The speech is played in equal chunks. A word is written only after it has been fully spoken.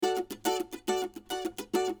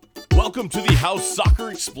Welcome to the How Soccer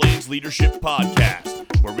Explains Leadership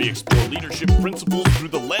podcast, where we explore leadership principles through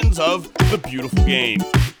the lens of the beautiful game.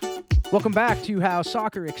 Welcome back to How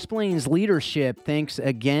Soccer Explains Leadership. Thanks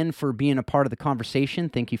again for being a part of the conversation.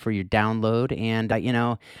 Thank you for your download. And,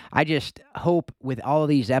 I just hope with all of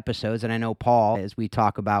these episodes, and I know Paul, as we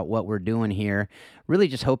talk about what we're doing here, really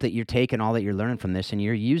just hope that you're taking all that you're learning from this and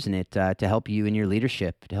you're using it to help you in your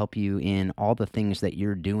leadership, to help you in all the things that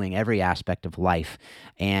you're doing, every aspect of life,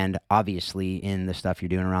 and obviously in the stuff you're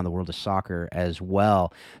doing around the world of soccer as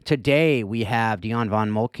well. Today, we have Dion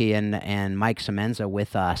von Moltke and Mike Semenza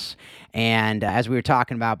with us. And as we were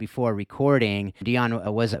talking about before recording,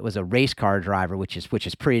 Dion was a race car driver, which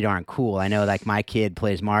is pretty darn cool. I know, like, my kid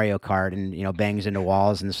plays Mario Kart and bangs into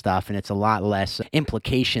walls and stuff, and it's a lot less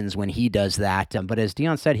implications when he does that. But as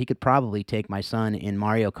Dion said, he could probably take my son in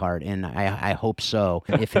Mario Kart, and I hope so.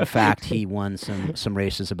 If in fact he won some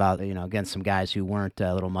races against some guys who weren't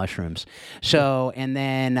little mushrooms. So, and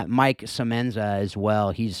then Mike Semenza as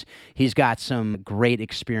well. He's got some great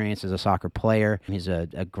experience as a soccer player. He's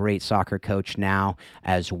a great soccer coach now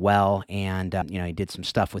as well, and he did some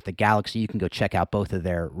stuff with the Galaxy. You can go check out both of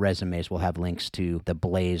their resumes. We'll have links to the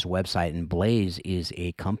Blaze website, and Blaze is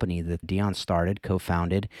a company that Dion started,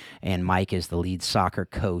 co-founded, and Mike is the lead soccer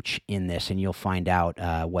coach in this, and you'll find out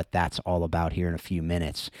what that's all about here in a few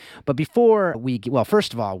minutes. But before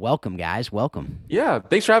first of all, welcome, guys. Welcome. Yeah,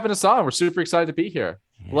 thanks for having us on. We're super excited to be here.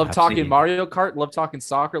 Yeah, love talking Mario Kart, love talking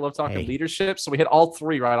soccer, love talking leadership. So we hit all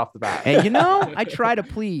three right off the bat. Hey, I try to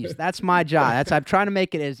please. That's my job. I'm trying to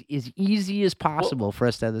make it as easy as possible for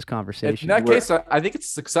us to have this conversation. In that case, I think it's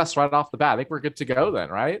a success right off the bat. I think we're good to go then,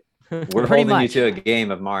 right? We're holding you to a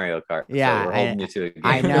game of Mario Kart. Yeah, so we're holding you to a game.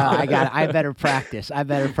 I know. I better practice. I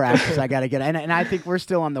got to get. And I think we're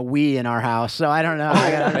still on the Wii in our house, so I don't know.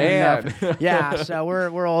 Man. Yeah, so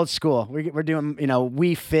we're old school. We're doing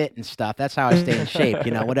Wii Fit and stuff. That's how I stay in shape.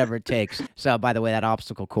 Whatever it takes. So by the way, that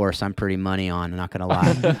obstacle course, I'm pretty money on. I'm not gonna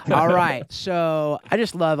lie. All right. So I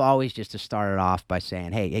just love always just to start it off by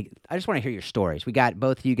saying, hey, I just want to hear your stories. We got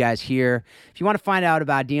both of you guys here. If you want to find out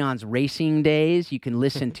about Dion's racing days, you can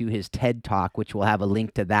listen to his TED Talk, which we'll have a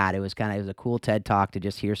link to that. It was a cool TED Talk to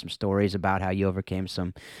just hear some stories about how you overcame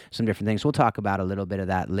some different things. We'll talk about a little bit of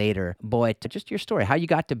that later. Boy, just your story, how you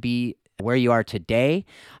got to be where you are today,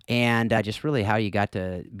 and just really how you got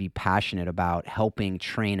to be passionate about helping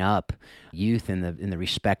train up youth in the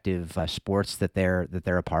respective sports that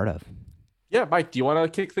they're a part of. Yeah, Mike, do you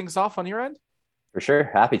want to kick things off on your end? For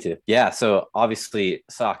sure, happy to. Yeah, so obviously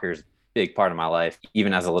soccer is a big part of my life,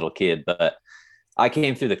 even as a little kid, but I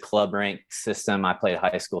came through the club rank system. I played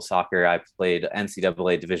high school soccer. I played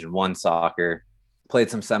NCAA Division I soccer,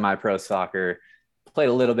 played some semi-pro soccer, played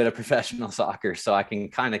a little bit of professional soccer. So I can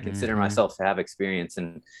kind of consider myself to have experience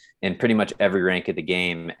in pretty much every rank of the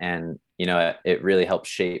game. And, it really helped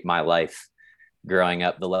shape my life growing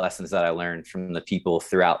up, the lessons that I learned from the people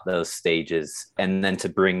throughout those stages, and then to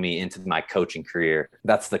bring me into my coaching career.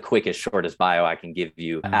 That's the quickest, shortest bio I can give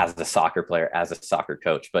you as a soccer player, as a soccer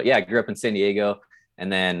coach. But yeah, I grew up in San Diego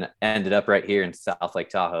and then ended up right here in South Lake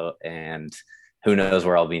Tahoe, and who knows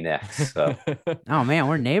where I'll be next. So. Oh man,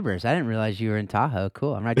 we're neighbors. I didn't realize you were in Tahoe.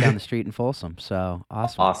 Cool. I'm right down the street in Folsom. So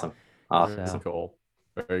awesome. So cool.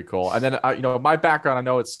 Very cool. And then, my background, I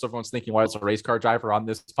know everyone's thinking, why is a race car driver on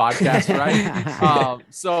this podcast, right?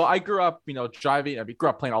 So I grew up, driving. I grew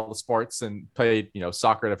up playing all the sports and played,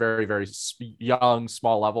 soccer at a very, very young,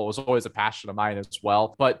 small level. It was always a passion of mine as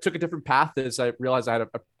well, but took a different path as I realized I had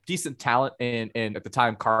a decent talent in at the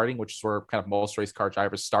time karting, which is where kind of most race car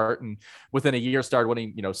drivers start. And within a year started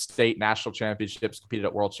winning, state national championships, competed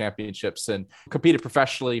at world championships, and competed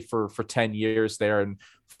professionally for 10 years there. And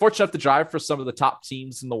fortunate enough to drive for some of the top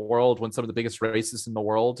teams in the world, win some of the biggest races in the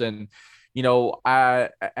world. And,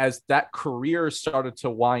 as that career started to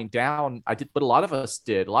wind down, I did what a lot of us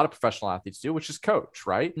did, a lot of professional athletes do, which is coach,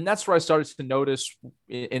 right? And that's where I started to notice,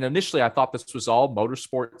 and initially I thought this was all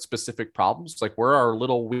motorsport specific problems. Like, we're our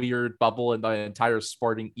little weird bubble in the entire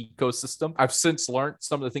sporting ecosystem. I've since learned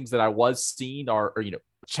some of the things that I was seeing are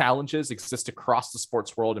challenges exist across the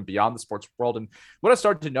sports world and beyond the sports world. And what I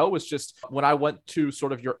started to know was just when I went to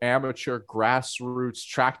sort of your amateur grassroots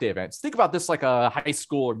track day events, think about this like a high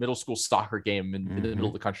school or middle school soccer game in the middle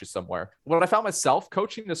of the country somewhere. When I found myself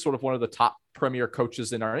coaching as sort of one of the top premier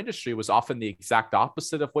coaches in our industry was often the exact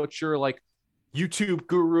opposite of what you're like YouTube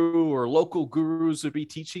guru or local gurus would be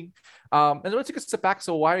teaching. And then I took a step back.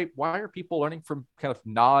 So why are people learning from kind of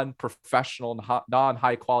non-professional and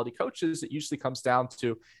non-high quality coaches? It usually comes down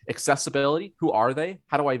to accessibility. Who are they?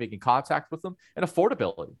 How do I make in contact with them? And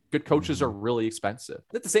affordability. Good coaches are really expensive.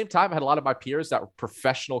 At the same time, I had a lot of my peers that were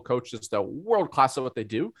professional coaches that were world-class at what they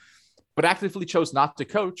do. but actively chose not to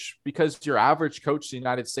coach because your average coach in the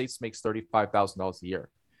United States makes $35,000 a year.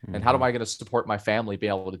 And how am I going to support my family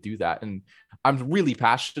being able to do that? And I'm really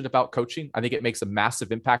passionate about coaching. I think it makes a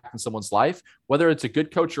massive impact in someone's life. Whether it's a good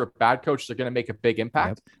coach or a bad coach, they're going to make a big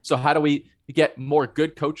impact. Yep. So how do we get more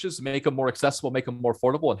good coaches, make them more accessible, make them more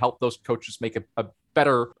affordable, and help those coaches make a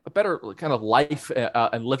better kind of life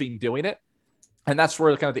and living doing it? And that's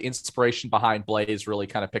where kind of the inspiration behind Blaze really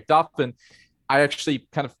kind of picked up. And I actually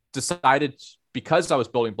kind of decided, because I was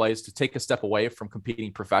building Blaze, to take a step away from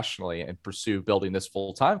competing professionally and pursue building this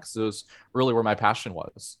full time, because it was really where my passion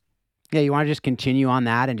was. Yeah, you want to just continue on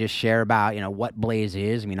that and just share about, what Blaze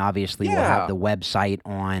is? I mean, obviously we'll have the website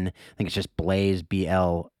on, I think it's just Blaze,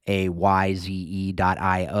 BLAYZE.io.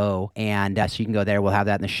 And so you can go there. We'll have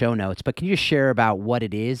that in the show notes. But can you just share about what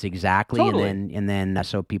it is exactly? Totally. And then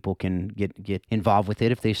so people can get involved with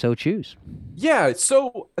it if they so choose. Yeah.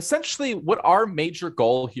 So essentially what our major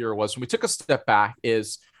goal here was, when we took a step back,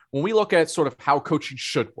 is when we look at sort of how coaching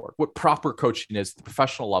should work, what proper coaching is at the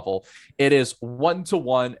professional level, it is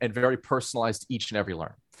one-to-one and very personalized each and every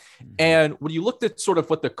learner. Mm-hmm. And when you looked at sort of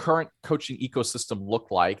what the current coaching ecosystem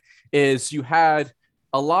looked like, is you had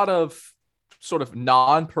a lot of sort of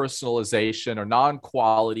non-personalization or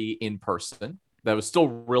non-quality in person that was still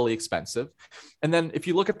really expensive. And then if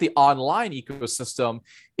you look at the online ecosystem,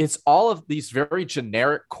 it's all of these very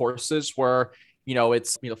generic courses where,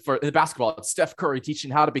 it's, for in basketball, it's Steph Curry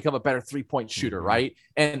teaching how to become a better 3-point shooter, mm-hmm. right?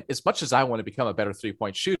 And as much as I want to become a better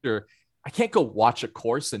 3-point shooter, I can't go watch a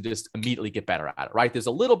course and just immediately get better at it, right? There's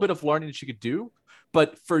a little bit of learning that you could do,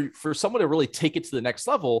 but for someone to really take it to the next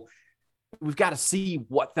level, we've got to see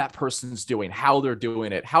what that person's doing, how they're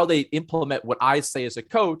doing it, how they implement what I say as a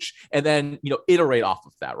coach, and then, iterate off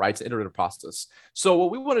of that, right? It's an iterative process. So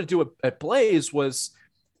what we wanted to do at Blaze was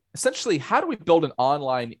essentially, how do we build an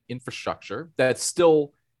online infrastructure that's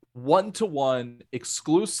still one-to-one,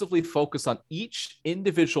 exclusively focused on each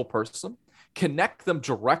individual person, connect them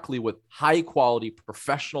directly with high-quality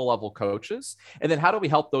professional level coaches, and then how do we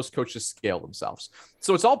help those coaches scale themselves?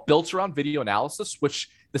 So it's all built around video analysis, which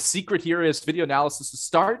the secret here is video analysis is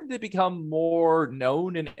starting to become more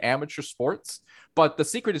known in amateur sports. But the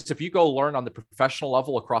secret is, if you go learn on the professional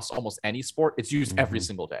level across almost any sport, it's used mm-hmm. every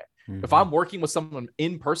single day. Mm-hmm. If I'm working with someone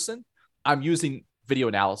in person, I'm using video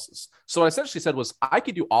analysis. So what I essentially said was, I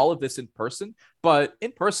could do all of this in person, but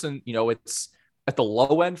in person, it's at the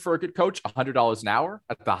low end for a good coach, $100 an hour.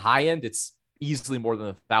 At the high end, it's easily more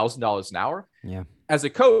than $1,000 an hour. Yeah. As a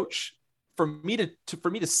coach, for me to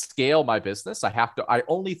scale my business,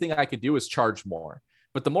 only thing I could do is charge more.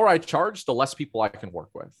 But the more I charge, the less people I can work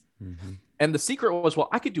with. Mm-hmm. And the secret was,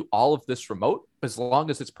 I could do all of this remote as long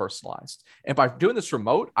as it's personalized. And by doing this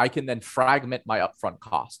remote, I can then fragment my upfront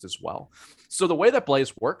cost as well. So the way that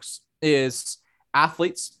Blaze works is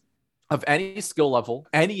athletes of any skill level,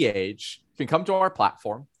 any age, can come to our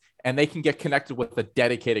platform, and they can get connected with a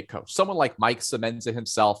dedicated coach, someone like Mike Semenza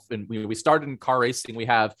himself. And we started in car racing. We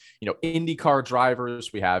have, IndyCar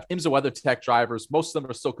drivers, we have IMSA WeatherTech drivers. Most of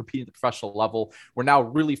them are still competing at the professional level. We're now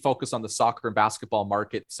really focused on the soccer and basketball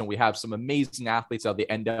markets. And we have some amazing athletes out of the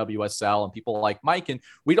NWSL and people like Mike. And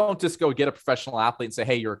we don't just go get a professional athlete and say,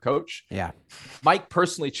 hey, you're a coach. Yeah. Mike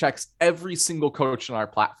personally checks every single coach on our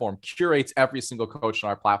platform, curates every single coach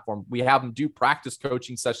on our platform. We have them do practice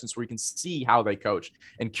coaching sessions where we can see how they coach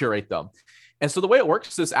and curate them. And so the way it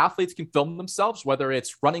works is athletes can film themselves, whether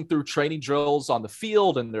it's running through training drills on the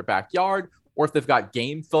field in their backyard, or if they've got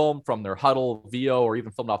game film from their Huddle, VO, or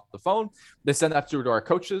even filmed off the phone, they send that through to our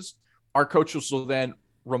coaches. Our coaches will then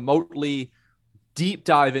remotely deep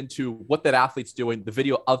dive into what that athlete's doing, the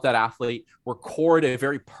video of that athlete, record a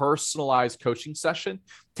very personalized coaching session,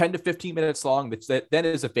 10 to 15 minutes long, that then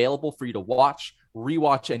is available for you to watch,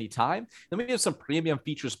 rewatch anytime. Then we have some premium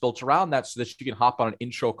features built around that so that you can hop on an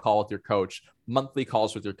intro call with your coach, monthly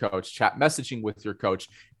calls with your coach, chat messaging with your coach,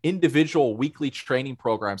 individual weekly training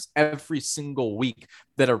programs every single week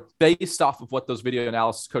that are based off of what those video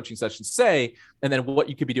analysis coaching sessions say, and then what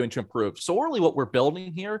you could be doing to improve. So really what we're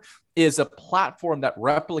building here is a platform that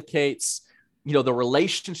replicates the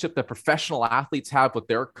relationship that professional athletes have with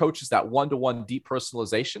their coaches, that one-to-one deep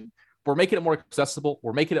personalization. We're making it more accessible.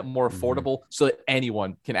 We're making it more affordable so that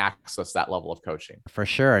anyone can access that level of coaching. For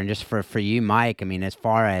sure. And just for you, Mike, as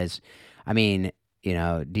far as,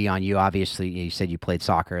 Dion, you obviously, you said you played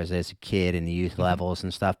soccer as a kid in the youth levels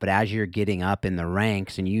and stuff, but as you're getting up in the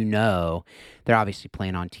ranks and they're obviously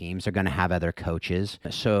playing on teams, they're going to have other coaches.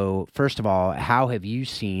 So first of all, how have you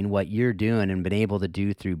seen what you're doing and been able to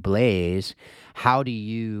do through Blaze? How do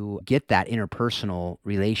you get that interpersonal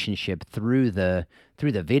relationship through the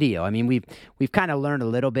through the video. I mean, we've kind of learned a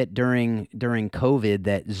little bit during COVID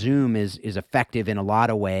that Zoom is effective in a lot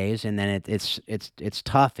of ways, and then it's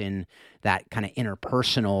tough in that kind of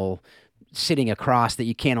interpersonal sitting across that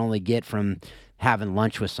you can't only get from having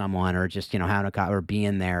lunch with someone or just, having or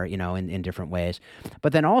being there, in different ways.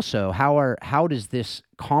 But then also how does this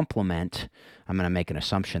complement, I'm going to make an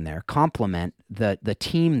assumption there, complement the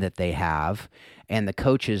team that they have and the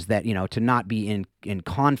coaches that, to not be in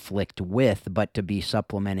conflict with, but to be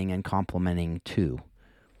supplementing and complementing to?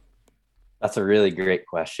 That's a really great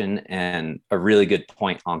question and a really good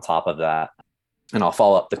point on top of that. And I'll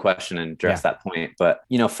follow up the question and address that point. But,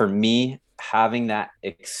 for me, having that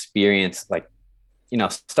experience, like,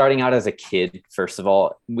 starting out as a kid, first of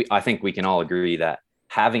all, I think we can all agree that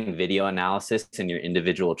having video analysis in your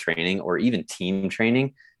individual training or even team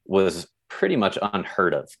training was pretty much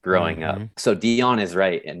unheard of growing up. So Dion is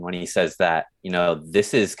right. And when he says that,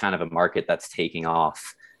 this is kind of a market that's taking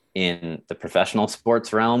off in the professional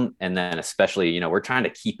sports realm. And then especially, we're trying to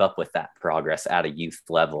keep up with that progress at a youth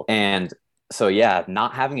level. And so,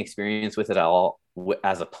 not having experience with it at all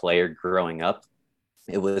as a player growing up,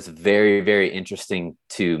 it was very, very interesting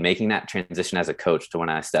to making that transition as a coach to when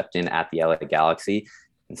I stepped in at the LA Galaxy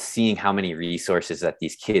and seeing how many resources that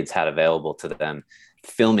these kids had available to them,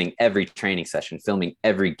 filming every training session, filming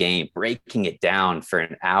every game, breaking it down for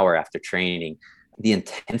an hour after training. The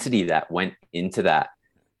intensity that went into that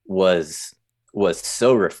was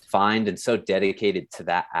so refined and so dedicated to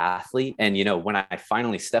that athlete. And, when I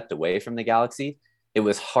finally stepped away from the Galaxy, it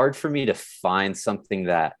was hard for me to find something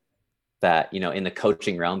that, in the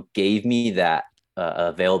coaching realm gave me that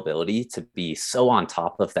availability to be so on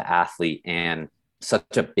top of the athlete and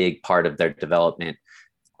such a big part of their development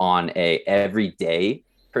on a everyday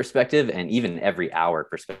perspective and even every hour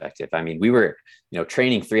perspective. I mean, we were,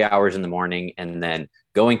 training 3 hours in the morning and then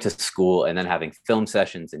going to school and then having film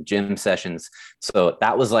sessions and gym sessions. So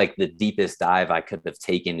that was like the deepest dive I could have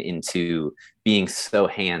taken into being so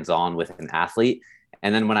hands-on with an athlete.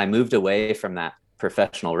 And then when I moved away from that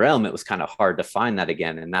professional realm, it was kind of hard to find that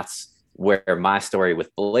again. And that's where my story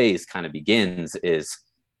with Blaze kind of begins, is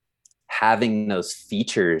having those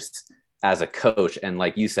features as a coach. And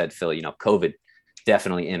like you said, Phil, COVID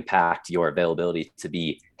definitely impact your availability to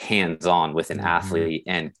be hands-on with an athlete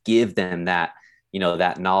and give them that,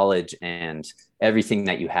 that knowledge and everything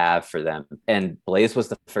that you have for them. And Blaze was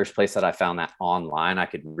the first place that I found that online I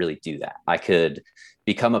could really do that. I could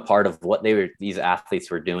become a part of what these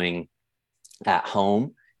athletes were doing at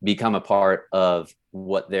home, become a part of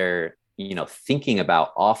what they're, thinking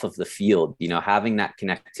about off of the field, having that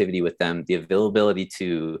connectivity with them, the availability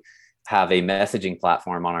to have a messaging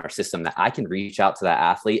platform on our system that I can reach out to that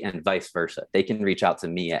athlete and vice versa. They can reach out to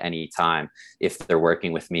me at any time if they're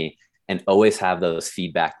working with me, and always have those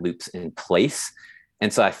feedback loops in place.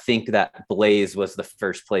 And so I think that Blaze was the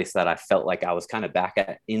first place that I felt like I was kind of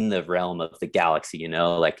back in the realm of the Galaxy,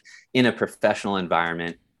 like in a professional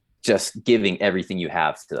environment, just giving everything you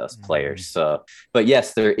have to those players. So, but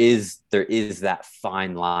yes, there is that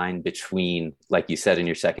fine line between, like you said in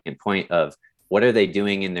your second point, of what are they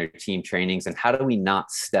doing in their team trainings and how do we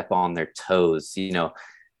not step on their toes?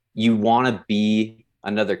 You want to be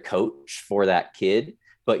another coach for that kid,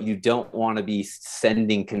 but you don't want to be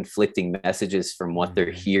sending conflicting messages from what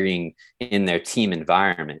they're hearing in their team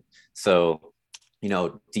environment. So,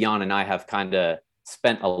 Dion and I have kind of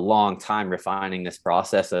spent a long time refining this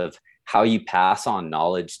process of how you pass on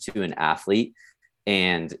knowledge to an athlete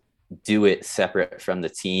and do it separate from the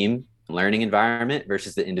team learning environment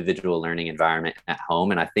versus the individual learning environment at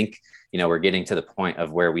home. And I think, we're getting to the point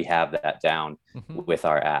of where we have that down with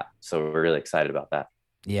our app. So we're really excited about that.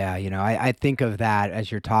 Yeah, I think of that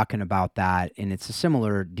as you're talking about that, and it's a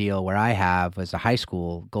similar deal where I was a high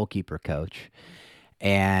school goalkeeper coach.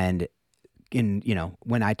 And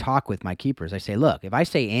when I talk with my keepers, I say, look, if I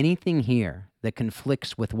say anything here that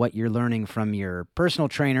conflicts with what you're learning from your personal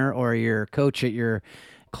trainer or your coach at your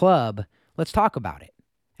club, let's talk about it.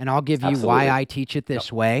 And I'll give you why I teach it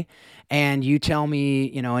this way. And you tell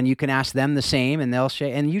me, and you can ask them the same, and they'll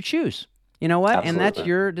say, and you choose. You know what? Absolutely. And that's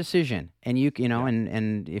your decision. And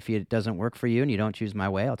and if it doesn't work for you and you don't choose my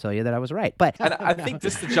way, I'll tell you that I was right. But and I think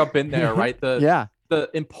just to jump in there, right? The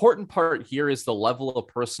important part here is the level of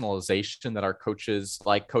personalization that our coaches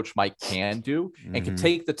like Coach Mike can do and can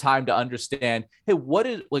take the time to understand, hey, what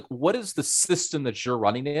is the system that you're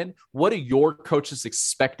running in? What do your coaches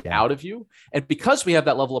expect out of you? And because we have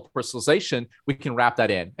that level of personalization, we can wrap that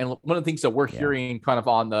in. And one of the things that we're hearing kind of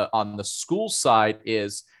on the school side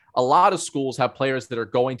is a lot of schools have players that are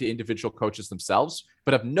going to individual coaches themselves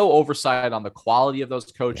but have no oversight on the quality of those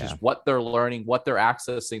coaches, Yeah. what they're learning, what they're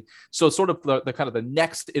accessing. So sort of the kind of the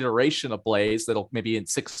next iteration of Blaze that'll maybe in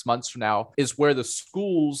 6 months from now is where the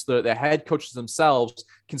schools, the head coaches themselves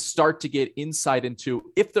can start to get insight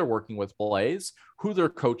into if they're working with Blaze, who their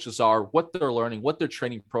coaches are, what they're learning, what their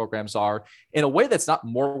training programs are, in a way that's not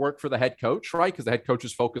more work for the head coach, right? Because the head coach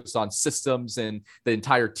is focused on systems and the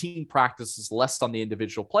entire team practices, less on the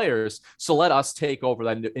individual players. So let us take over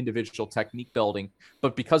that individual technique building.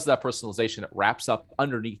 But because of that personalization, it wraps up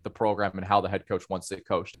underneath the program and how the head coach wants it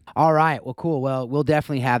coached. All right. Well, cool. Well, we'll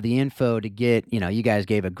definitely have the info to get, you guys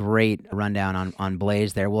gave a great rundown on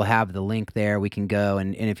Blaze there. We'll have the link there. We can go.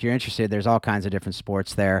 And if you're interested, there's all kinds of different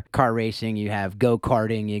sports there. Kart racing, you have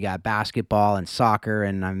go-karting, you got basketball and soccer.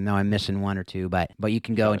 And I know I'm missing one or two, but you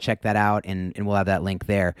can go and check that out and we'll have that link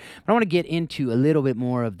there. But I want to get into a little bit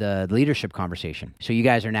more of the leadership conversation. So you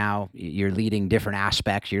guys are now, you're leading different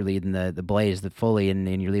aspects. You're leading the Blaze, the fully,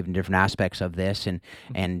 and you're leading different aspects of this and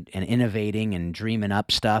innovating and dreaming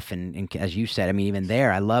up stuff. And as you said, I mean, even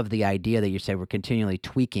there, I love the idea that you said we're continually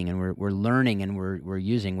tweaking and we're learning and we're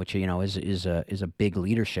using, which, is a big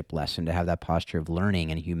leadership lesson to have that posture of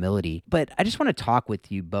learning and humility. But I just want to talk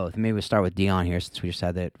with you both. Maybe we'll start with Dion here since we just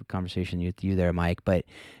had that conversation with you there, Mike. But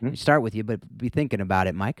start with you, but be thinking about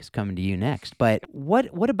it. Mike is coming to you next. But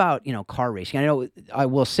what about, car racing? I know I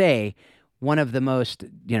will say one of the most,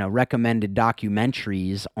 recommended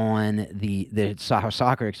documentaries on how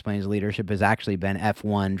soccer explains leadership has actually been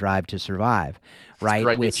F1 Drive to Survive,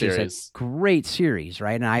 right? Which is a great series,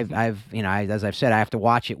 right? And as I've said, I have to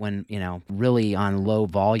watch it when, really on low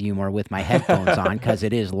volume or with my headphones on because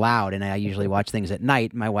it is loud. And I usually watch things at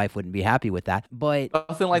night. My wife wouldn't be happy with that. But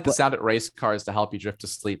nothing like the sound of race cars to help you drift to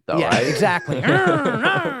sleep, though, yeah, right? Exactly.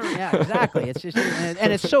 Yeah, exactly. It's just,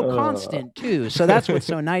 and it's so constant too. So that's what's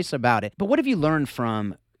so nice about it. But what have you learned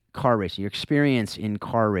from car racing, your experience in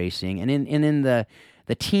car racing and in the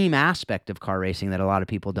team aspect of car racing that a lot of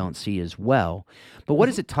people don't see as well? But what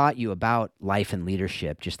has it taught you about life and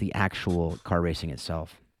leadership, just the actual car racing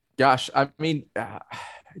itself? Gosh, I mean,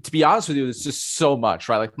 to be honest with you, it's just so much,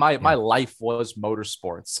 right? Like my life was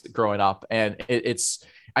motorsports growing up, and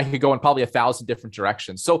I could go in probably 1,000 different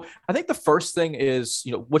directions. So I think the first thing is,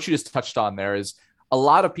 what you just touched on there is a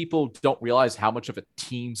lot of people don't realize how much of a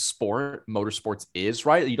team sport motorsports is,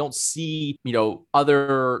 right? You don't see,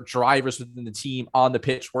 other drivers within the team on the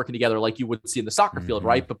pitch working together like you would see in the soccer field,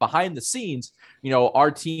 right? But behind the scenes, our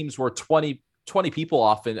teams were 20 people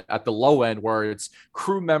often at the low end, where it's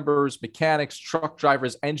crew members, mechanics, truck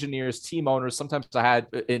drivers, engineers, team owners. Sometimes I had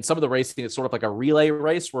in some of the racing, it's sort of like a relay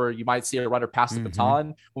race where you might see a runner pass the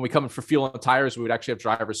baton. When we come in for fuel and tires, we would actually have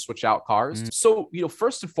drivers switch out cars. So,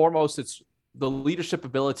 first and foremost, it's the leadership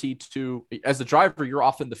ability to, as the driver, you're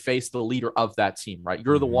often the face, the leader of that team, right?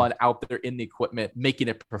 You're the one out there in the equipment, making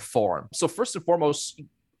it perform. So first and foremost,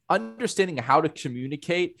 understanding how to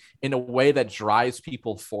communicate in a way that drives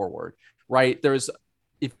people forward, right?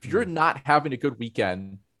 If you're not having a good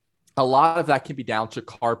weekend, a lot of that can be down to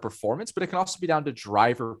car performance, but it can also be down to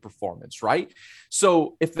driver performance, right?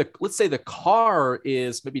 So let's say the car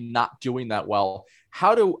is maybe not doing that well,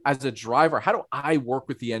 as a driver, how do I work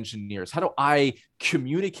with the engineers? How do I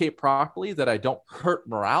communicate properly that I don't hurt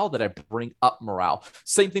morale, that I bring up morale?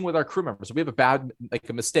 Same thing with our crew members. If we have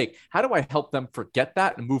a mistake, how do I help them forget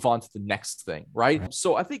that and move on to the next thing, right?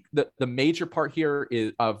 So I think the major part here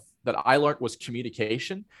that I learned was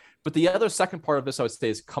communication. But the other second part of this, I would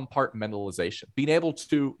say, is compartmentalization. Being able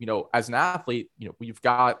to, as an athlete, we've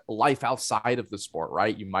got life outside of the sport,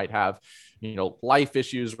 right? You might have, life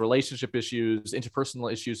issues, relationship issues,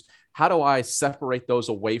 interpersonal issues. How do I separate those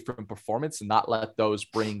away from performance and not let those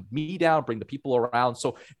bring me down, bring the people around?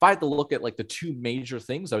 So if I had to look at like the two major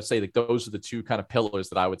things, I would say like those are the two kind of pillars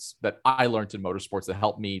that I learned in motorsports that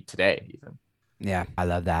helped me today, even. Yeah, I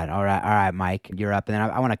love that. All right, Mike, you're up, and then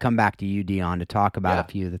I want to come back to you, Dion, to talk about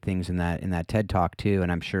a few of the things in that TED Talk too.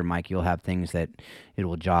 And I'm sure, Mike, you'll have things that it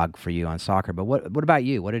will jog for you on soccer. But what about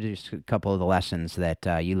you? What are just a couple of the lessons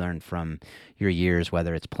that you learned from your years,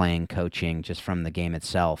 whether it's playing, coaching, just from the game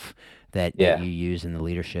itself, that you use in the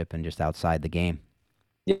leadership and just outside the game?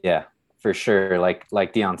 Yeah. For sure.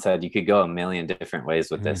 Like Dion said, you could go a million different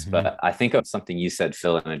ways with this, but I think of something you said,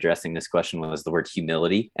 Phil, in addressing this question was the word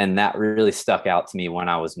humility. And that really stuck out to me when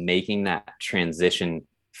I was making that transition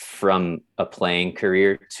from a playing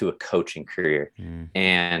career to a coaching career.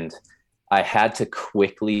 And I had to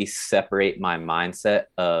quickly separate my mindset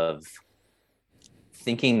of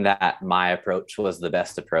thinking that my approach was the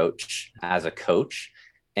best approach as a coach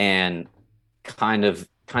and kind of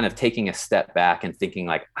taking a step back and thinking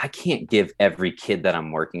like, I can't give every kid that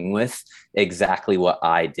I'm working with exactly what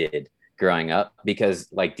I did, growing up, because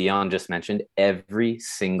like Dion just mentioned, every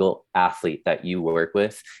single athlete that you work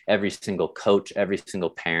with, every single coach, every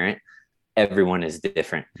single parent, everyone is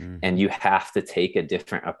different. And you have to take a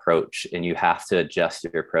different approach, and you have to adjust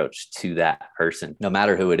your approach to that person, no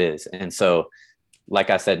matter who it is. And so, like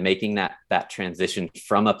I said, making that transition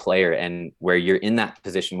from a player, and where you're in that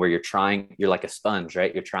position where you're like a sponge,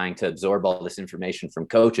 right? You're trying to absorb all this information from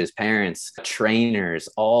coaches, parents, trainers,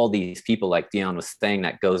 all these people, like Dion was saying,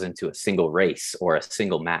 that goes into a single race or a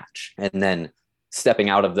single match. And then stepping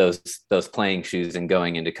out of those playing shoes and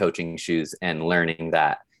going into coaching shoes and learning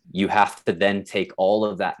that you have to then take all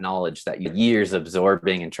of that knowledge that you years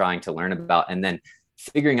absorbing and trying to learn about, and then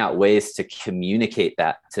figuring out ways to communicate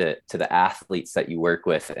that to the athletes that you work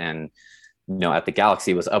with. And, you know, at the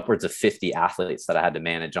Galaxy, it was upwards of 50 athletes that I had to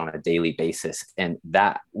manage on a daily basis. And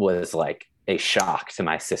that was like a shock to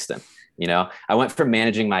my system. You know, I went from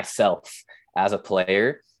managing myself as a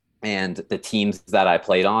player and the teams that I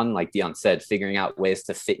played on, like Dion said, figuring out ways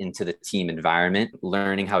to fit into the team environment,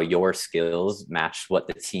 learning how your skills match what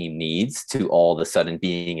the team needs, to all of a sudden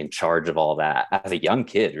being in charge of all that as a young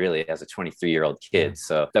kid, really, as a 23-year-old kid.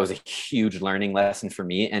 So that was a huge learning lesson for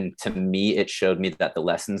me. And to me, it showed me that the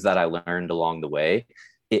lessons that I learned along the way,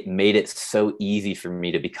 it made it so easy for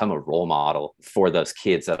me to become a role model for those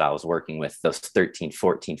kids that I was working with, those 13,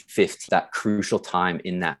 14, 15, that crucial time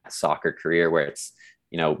in that soccer career where it's,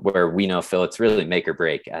 you know, where we know, Phil, it's really make or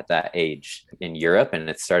break at that age in Europe. And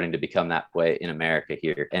it's starting to become that way in America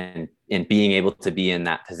here. And being able to be in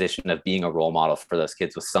that position of being a role model for those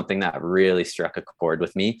kids was something that really struck a chord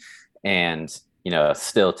with me. And, you know,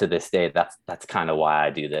 still to this day, that's kind of why I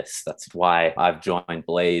do this. That's why I've joined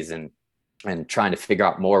Blaze and trying to figure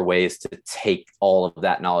out more ways to take all of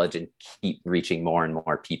that knowledge and keep reaching more and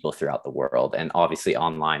more people throughout the world. And obviously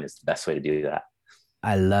online is the best way to do that.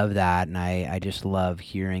 I love that. And I just love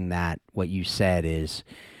hearing that. What you said is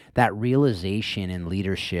that realization in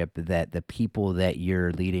leadership that the people that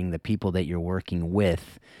you're leading, the people that you're working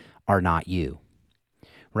with are not you.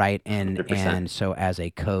 Right. And 100%. And so as a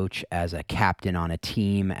coach, as a captain on a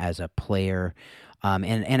team, as a player,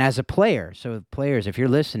 and as a player, so players, if you're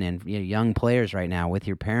listening, you know, young players right now, with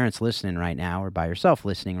your parents listening right now, or by yourself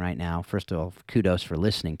listening right now, first of all, kudos for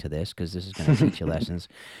listening to this, because this is going to teach you lessons.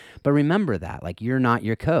 But remember that, like, you're not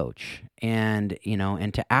your coach, and, you know,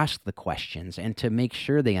 and to ask the questions and to make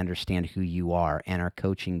sure they understand who you are and are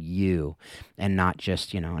coaching you, and not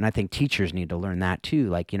just, you know, and I think teachers need to learn that too.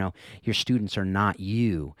 Like, you know, your students are not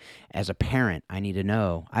you. As a parent, I need to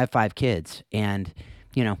know, I have 5 kids, and,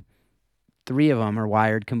 you know, 3 of them are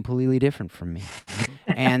wired completely different from me.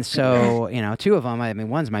 And so, you know, 2 of them, I mean,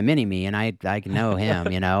 one's my mini-me, and I know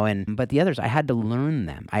him, you know, but the others, I had to learn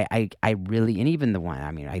them. I really, and even the one,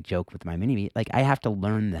 I mean, I joke with my mini-me, like, I have to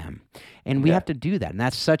learn them. And we have to do that. And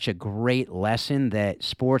that's such a great lesson that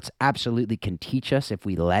sports absolutely can teach us if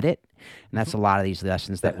we let it. And that's a lot of these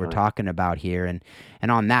lessons that we're talking about here.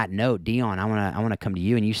 And on that note, Dion, I want to come to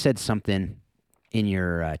you. And you said something in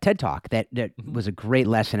your TED Talk that was a great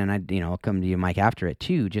lesson, and I'll come to you, Mike, after it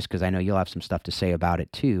too, just because I know you'll have some stuff to say about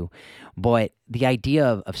it too. But the idea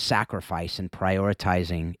of sacrifice and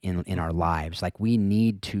prioritizing in our lives, like, we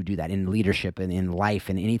need to do that in leadership and in life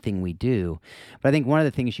and anything we do. But I think one of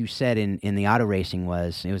the things you said in the auto racing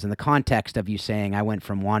was in the context of you saying, I went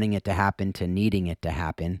from wanting it to happen to needing it to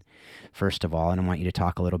happen, first of all, and I want you to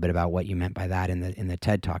talk a little bit about what you meant by that in the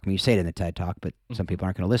TED Talk. I mean, you say it in the TED Talk, but some people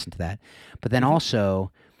aren't going to listen to that. But then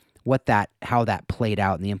also how that played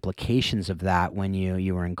out and the implications of that when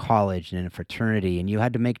you were in college and in a fraternity and you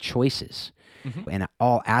had to make choices. And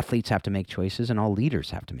all athletes have to make choices, and all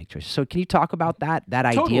leaders have to make choices. So can you talk about that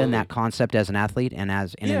idea and that concept as an athlete and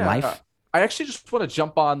in life? I actually just want to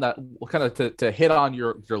jump on that, kind of to hit on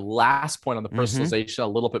your last point on the personalization a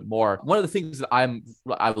little bit more. One of the things that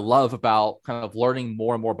I love about kind of learning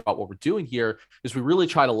more and more about what we're doing here is we really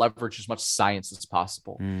try to leverage as much science as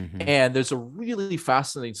possible. And there's a really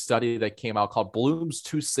fascinating study that came out called Bloom's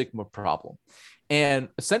 2 Sigma problem. And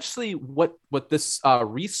essentially what this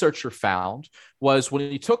researcher found was,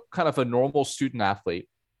 when you took kind of a normal student athlete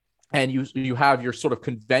and you have your sort of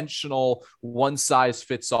conventional one size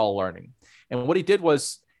fits all learning. And what he did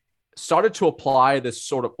was started to apply this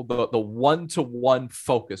sort of the one-to-one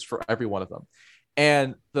focus for every one of them.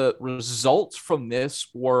 And the results from this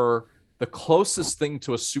were the closest thing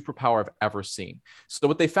to a superpower I've ever seen. So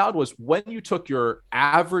what they found was, when you took your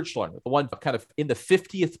average learner, the one kind of in the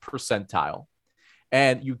 50th percentile,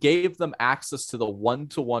 and you gave them access to the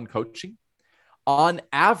one-to-one coaching, on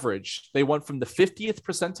average, they went from the 50th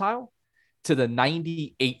percentile to the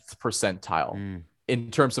 98th percentile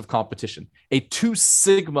in terms of competition, a 2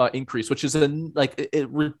 sigma increase, which is a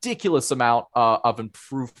ridiculous amount of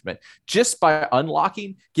improvement just by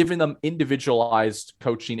unlocking, giving them individualized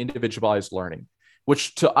coaching, individualized learning,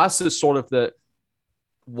 which to us is sort of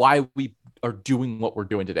why we are doing what we're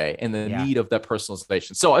doing today and the need of that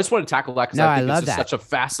personalization. So I just want to tackle that because I think it's just such a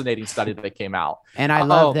fascinating study that came out. And I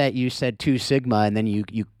love that you said 2 sigma and then you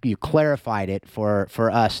clarified it for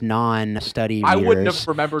us non-study readers. I wouldn't have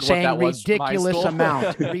remembered what that was. Ridiculous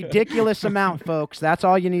amount. Ridiculous amount, folks. That's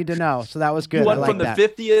all you need to know. So that was good. You went like from the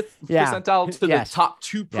 50th percentile to the top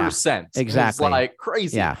 2%. Yeah. Exactly. It's like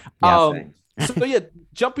crazy. Yeah. So yeah,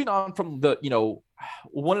 jumping on from the,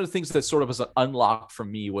 one of the things that sort of was an unlock for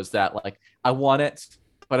me was that like, I want it,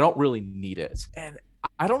 but I don't really need it. And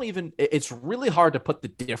I don't even, it's really hard to put the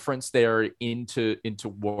difference there into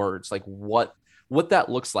words, like what that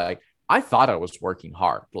looks like. I thought I was working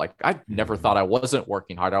hard. Like I never thought I wasn't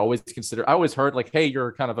working hard. I always heard like, hey,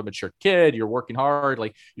 you're kind of a mature kid. You're working hard.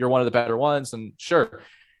 Like you're one of the better ones. And sure.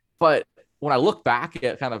 But when I look back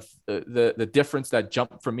at kind of the difference that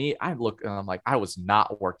jumped for me, I look and I'm like, I was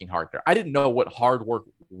not working hard there. I didn't know what hard work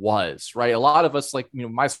was, right? A lot of us, like,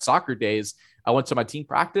 my soccer days, I went to my team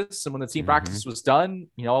practice, and when the team practice was done,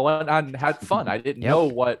 I went on and had fun. I didn't know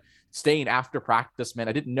what staying after practice meant.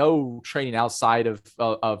 I didn't know training outside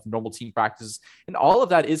of normal team practices, and all of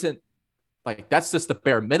that isn't like, that's just the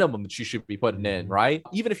bare minimum that you should be putting in, right?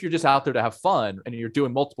 Even if you're just out there to have fun and you're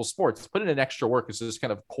doing multiple sports, putting in extra work is just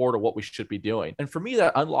kind of core to what we should be doing. And for me,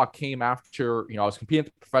 that unlock came after, I was competing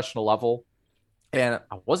at the professional level and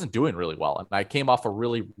I wasn't doing really well. And I came off a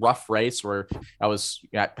really rough race where I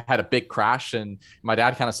had a big crash, and my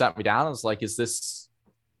dad kind of sat me down and was like, is this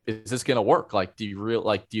going to work? Like, do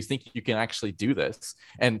you think you can actually do this?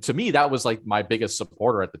 And to me, that was like my biggest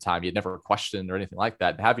supporter at the time. You'd never questioned or anything like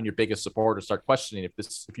that. And having your biggest supporter start questioning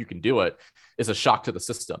if you can do it is a shock to the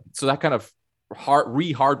system. So that kind of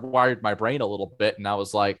hardwired my brain a little bit. And I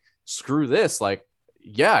was like, screw this. Like,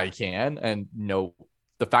 yeah, I can. And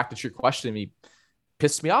the fact that you're questioning me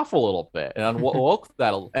pissed me off a little bit, and unwoke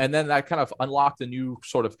that. And then that kind of unlocked a new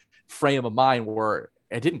sort of frame of mind where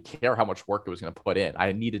I didn't care how much work it was going to put in.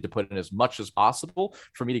 I needed to put in as much as possible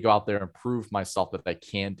for me to go out there and prove myself that I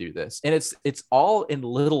can do this. And it's all in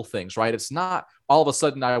little things, right? It's not all of a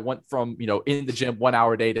sudden I went from, in the gym 1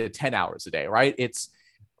 hour a day to 10 hours a day, right? It's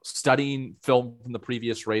studying film from the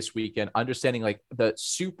previous race weekend, understanding like the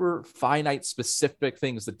super finite specific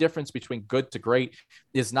things. The difference between good to great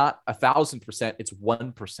is not 1,000%, it's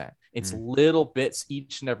 1%. It's little bits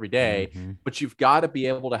each and every day, but you've got to be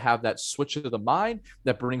able to have that switch of the mind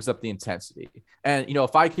that brings up the intensity. And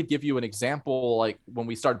if I could give you an example, like when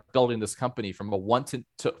we started building this company from a want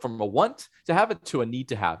to have it to a need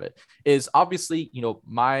to have it, is obviously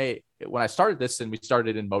when I started this, and we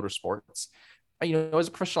started in motorsports, as a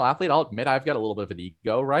professional athlete, I'll admit I've got a little bit of an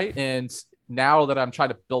ego, right? And now that I'm trying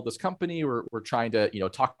to build this company, we're trying to,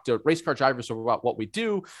 talk to race car drivers about what we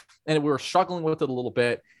do. And we were struggling with it a little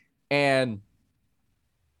bit. And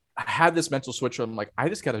I had this mental switch where I'm like, I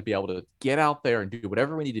just got to be able to get out there and do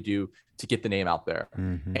whatever we need to do to get the name out there.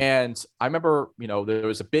 And I remember, there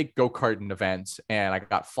was a big go-karting event, and I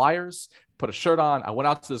got flyers, put a shirt on. I went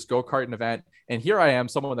out to this go-karting event, and here I am,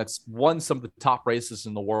 someone that's won some of the top races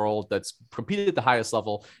in the world, that's competed at the highest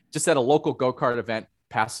level, just at a local go-kart event,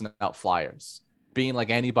 passing out flyers, being like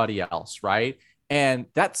anybody else, right? And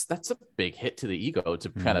that's a big hit to the ego to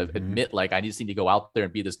kind of admit, like, I just need to go out there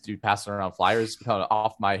and be this dude passing around flyers, kind of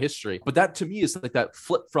off my history. But that to me is like that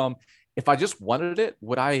flip from, if I just wanted it,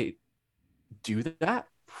 would I do that?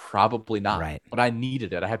 Probably not. Right. But I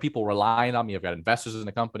needed it. I had people relying on me. I've got investors in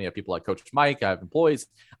the company. I have people like Coach Mike. I have employees.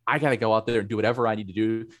 I got to go out there and do whatever I need to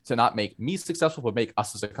do to not make me successful, but make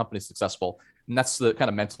us as a company successful. And that's the kind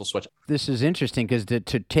of mental switch. This is interesting because to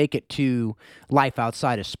take it to life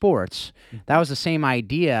outside of sports, that was the same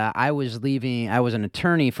idea. I was an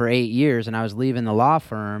attorney for 8 years, and I was leaving the law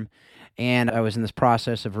firm, and I was in this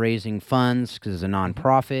process of raising funds because it's a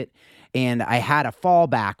nonprofit. And I had a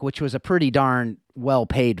fallback, which was a pretty darn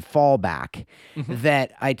well-paid fallback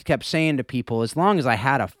that I kept saying to people, as long as I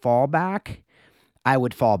had a fallback, I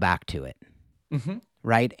would fall back to it,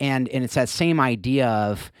 right? And it's that same idea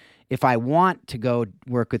of, if I want to go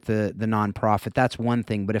work with the nonprofit, that's one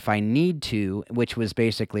thing. But if I need to, which was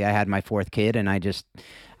basically, I had my 4th kid, and I just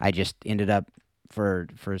ended up, for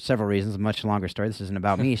several reasons, a much longer story. This isn't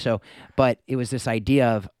about me. But it was this idea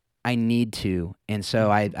of, I need to. And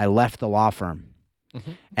so I left the law firm,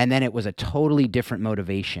 And then it was a totally different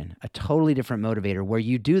motivation, a totally different motivator where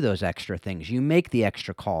you do those extra things. You make the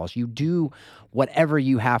extra calls. You do whatever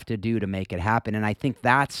you have to do to make it happen. And I think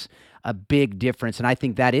that's a big difference. And I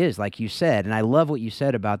think that is, like you said, and I love what you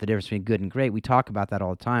said about the difference between good and great. We talk about that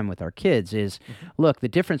all the time with our kids is, look, the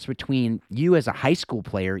difference between you as a high school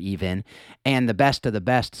player even and the best of the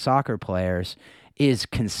best soccer players is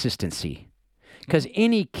consistency. Because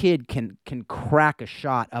any kid can crack a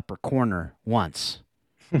shot upper corner once.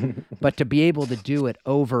 But to be able to do it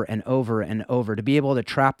over and over and over, to be able to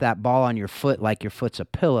trap that ball on your foot like your foot's a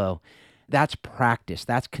pillow, that's practice.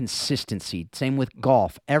 That's consistency. Same with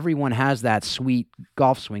golf. Everyone has that sweet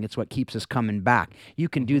golf swing. It's what keeps us coming back. You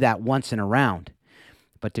can do that once in a round,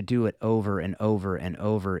 but to do it over and over and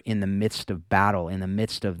over in the midst of battle, in the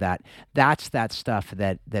midst of that, that's that stuff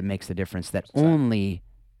that makes the difference, that only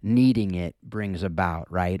needing it brings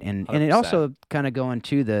about, right? And it also kind of going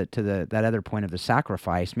to that other point of the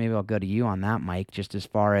sacrifice. Maybe I'll go to you on that, Mike, just as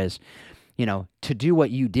far as, you know, to do what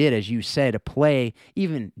you did, as you said, to play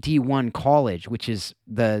even D1 college, which is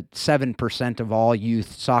the 7% of all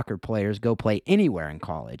youth soccer players go play anywhere in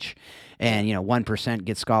college. And, you know, 1%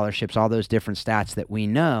 get scholarships, all those different stats that we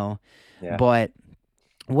know. Yeah. But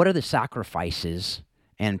what are the sacrifices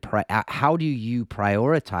and how do you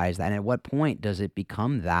prioritize that? And at what point does it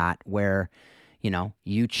become that where, you know,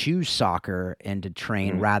 you choose soccer and to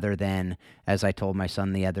train rather than, as I told my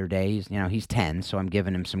son the other day, he's 10, so I'm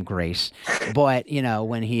giving him some grace. But, you know,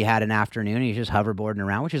 when he had an afternoon, he's just hoverboarding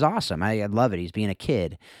around, which is awesome. I love it. He's being a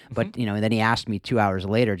kid. But, you know, and then he asked me 2 hours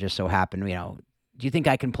later, just so happened, you know, do you think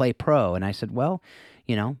I can play pro? And I said, well,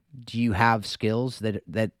 you know, do you have skills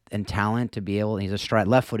that and talent to be able? He's a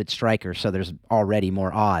left-footed striker, so there's already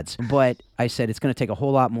more odds. But I said it's going to take a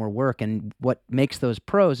whole lot more work. And what makes those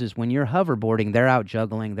pros is when you're hoverboarding, they're out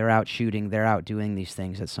juggling, they're out shooting, they're out doing these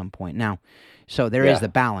things at some point. Now, so there is the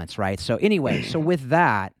balance, right? So anyway, so with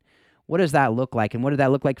that, what does that look like? And what did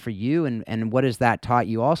that look like for you? And what has that taught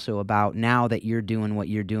you also about now that you're doing what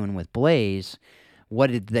you're doing with Blaze? What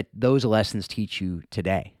did those lessons teach you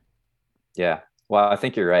today? Yeah. Well, I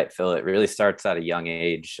think you're right, Phil. It really starts at a young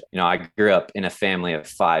age. You know, I grew up in a family of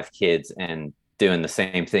 5 kids and doing the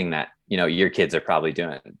same thing that, you know, your kids are probably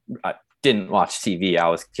doing. I didn't watch TV. I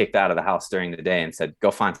was kicked out of the house during the day and said,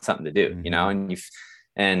 go find something to do, you know,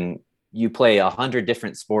 and you play 100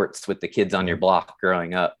 different sports with the kids on your block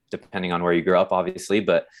growing up, depending on where you grew up, obviously.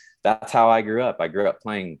 But that's how I grew up. I grew up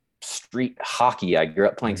playing street hockey. I grew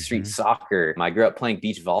up playing street soccer. I grew up playing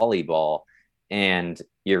beach volleyball. And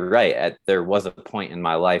you're right. There was a point in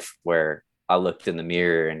my life where I looked in the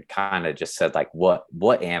mirror and kind of just said, like, what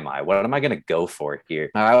am I? What am I going to go for here?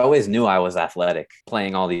 I always knew I was athletic,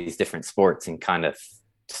 playing all these different sports and kind of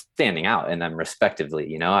standing out in them respectively,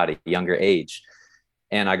 you know, at a younger age.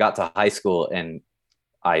 And I got to high school and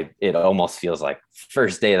it almost feels like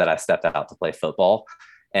first day that I stepped out to play football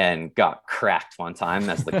and got cracked one time.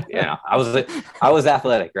 That's the, you know, I was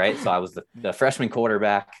athletic, right? So I was the freshman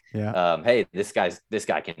quarterback. Yeah. Hey, this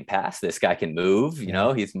guy can pass. This guy can move. You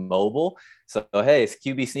know, he's mobile. So hey, it's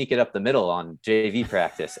QB sneak it up the middle on JV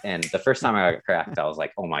practice. And the first time I got cracked, I was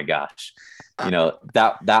like, oh my gosh, you know,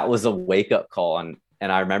 that was a wake up call. And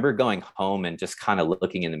I remember going home and just kind of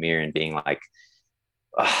looking in the mirror and being like,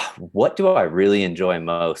 what do I really enjoy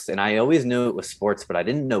most? And I always knew it was sports, but I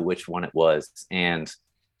didn't know which one it was. And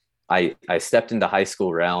I stepped into high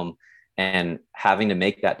school realm, and having to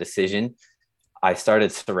make that decision, I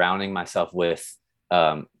started surrounding myself with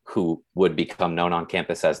who would become known on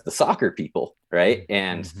campus as the soccer people, right?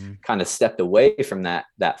 And kind of stepped away from that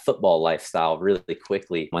football lifestyle really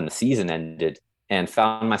quickly when the season ended, and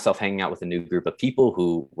found myself hanging out with a new group of people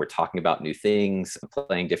who were talking about new things,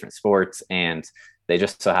 playing different sports, and they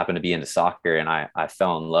just so happened to be into soccer. And I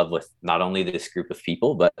fell in love with not only this group of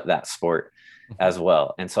people, but that sport as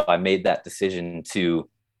well. And so I made that decision to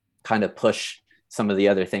kind of push some of the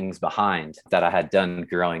other things behind that I had done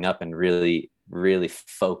growing up and really, really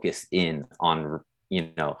focus in on, you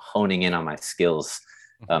know, honing in on my skills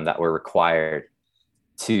that were required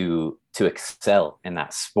to excel in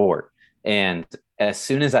that sport. And as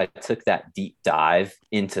soon as I took that deep dive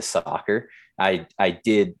into soccer, I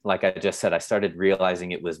did, like I just said, I started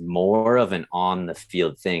realizing it was more of an on the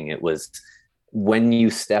field thing. It was when you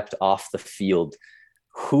stepped off the field,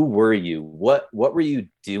 who were you? What were you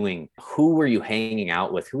doing? Who were you hanging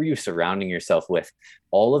out with? Who were you surrounding yourself with?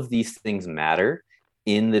 All of these things matter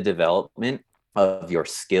in the development of your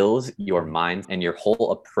skills, your mind, and your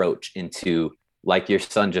whole approach into, like your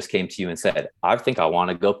son just came to you and said, I think I want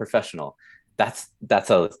to go professional. That's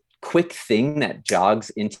a quick thing that jogs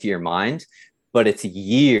into your mind. but it's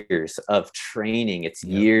years of training. It's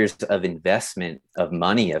years of investment of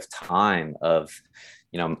money, of time, of,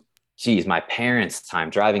 geez, my parents' time,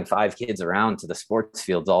 driving 5 kids around to the sports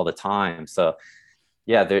fields all the time. So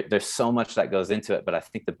yeah, there's so much that goes into it. But I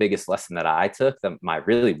think the biggest lesson that I took, my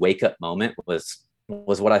really wake up moment was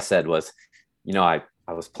what I said was,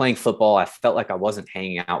 I was playing football. I felt like I wasn't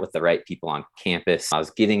hanging out with the right people on campus. I was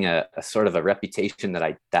getting a sort of a reputation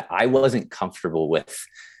that I wasn't comfortable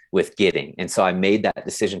with getting. And so I made that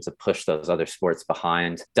decision to push those other sports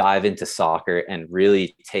behind, dive into soccer, and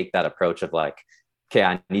really take that approach of like, okay,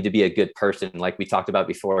 I need to be a good person. Like we talked about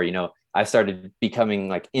before, I started becoming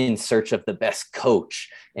like in search of the best coach,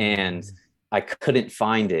 and I couldn't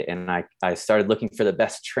find it. And I started looking for the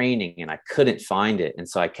best training, and I couldn't find it. And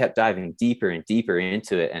so I kept diving deeper and deeper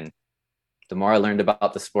into it. And the more I learned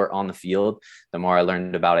about the sport on the field, the more I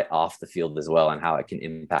learned about it off the field as well, and how it can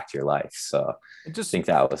impact your life. So I just think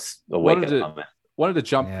that was a wake up moment. Wanted to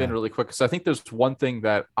jump in really quick, because I think there's one thing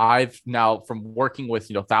that I've now, from working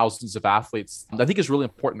with thousands of athletes, I think is really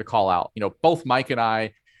important to call out. Both Mike and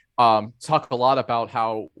I talk a lot about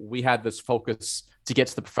how we had this focus to get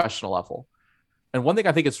to the professional level. And one thing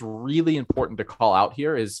I think is really important to call out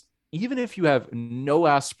here is, even if you have no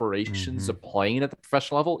aspirations of playing at the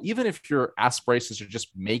professional level, even if your aspirations are just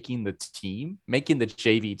making the team, making the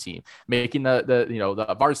JV team, making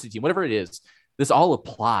the varsity team, whatever it is, this all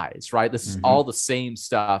applies, right? This is all the same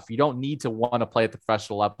stuff. You don't need to want to play at the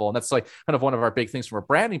professional level. And that's like kind of one of our big things from a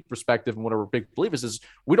branding perspective. And one of our big believers is,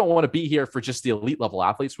 we don't want to be here for just the elite level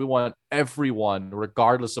athletes. We want everyone,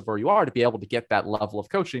 regardless of where you are, to be able to get that level of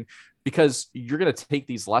coaching, because you're going to take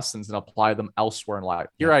these lessons and apply them elsewhere in life.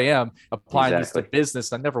 Here I am applying these to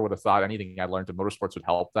business. I never would have thought anything I learned in motorsports would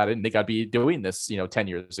help. I didn't think I'd be doing this, 10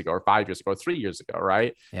 years ago or 5 years ago or 3 years ago.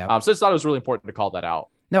 Right. So I just thought it was really important to call that out.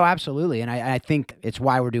 No, absolutely. And I think it's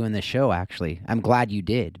why we're doing this show, actually. I'm glad you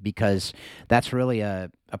did, because that's really a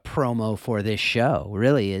promo for this show,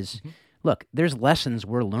 really is, look, there's lessons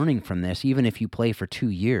we're learning from this, even if you play for 2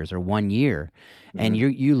 years or 1 year. And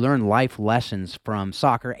you learn life lessons from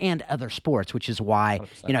soccer and other sports, which is why,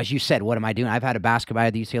 100%. As you said, what am I doing? I've had I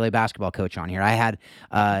had the UCLA basketball coach on here. I had,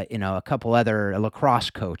 a couple other lacrosse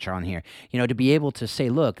coach on here, to be able to say,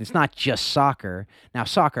 look, it's not just soccer. Now,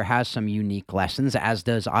 soccer has some unique lessons, as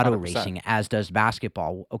does auto 100%. Racing, as does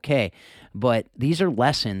basketball. Okay. But these are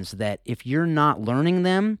lessons that if you're not learning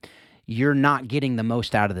them, you're not getting the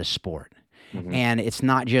most out of the sport. And it's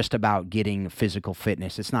not just about getting physical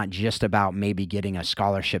fitness. It's not just about maybe getting a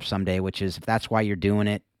scholarship someday, which is, if that's why you're doing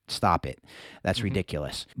it, stop it. That's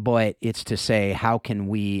ridiculous. But it's to say, how can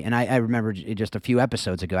we, and I remember just a few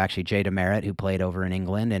episodes ago, actually, Jay Demerit, who played over in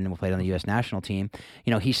England and played on the U.S. national team,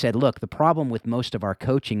 he said, look, the problem with most of our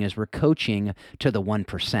coaching is we're coaching to the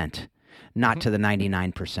 1%. Not to the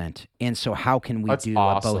 99%. And so how can we That's do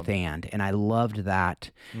awesome. a both and? And I loved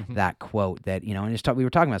that quote that, and we were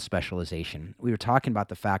talking about specialization. We were talking about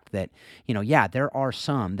the fact that, there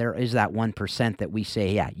is that 1% that we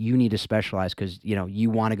say, you need to specialize because, you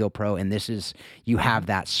want to go pro, and you have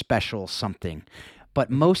that special something. But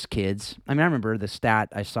most kids, I remember the stat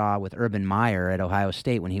I saw with Urban Meyer at Ohio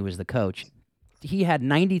State when he was the coach. He had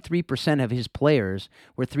 93% of his players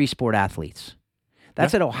were 3-sport athletes.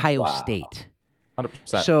 That's at Ohio State.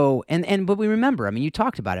 100%. So, but we remember, you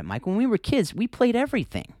talked about it, Mike. When we were kids, we played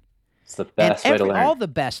everything. It's the best way to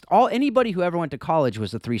learn. Anybody who ever went to college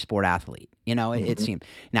was a 3-sport athlete. It seemed.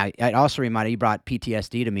 Now, I also reminded you brought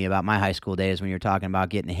PTSD to me about my high school days when you were talking about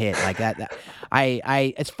getting hit like that.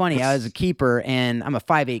 It's funny. I was a keeper, and I'm a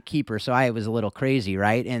 5'8" keeper, so I was a little crazy,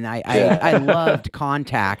 right? And I loved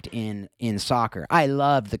contact in soccer. I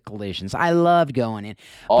loved the collisions. I loved going in.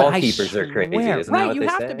 All keepers are crazy, isn't that what you they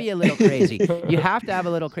have say? to be a little crazy. You have to have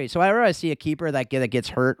a little crazy. So whenever I see a keeper that gets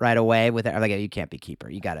hurt right away with it, I'm like, you can't be keeper.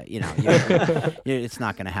 You gotta, it's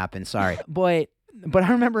not going to happen. Sorry. But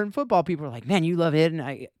I remember in football, people were like, man, you love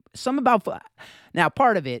hitting. Now,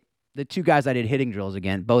 part of it, the 2 guys I did hitting drills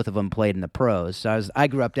again, both of them played in the pros. So I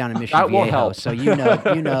grew up down in Mission Viejo. So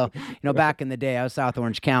back in the day, I was South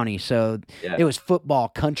Orange County. So it was football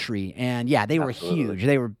country. And they were huge.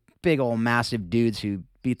 They were big old massive dudes who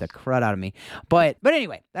beat the crud out of me. But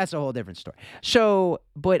anyway, that's a whole different story. So,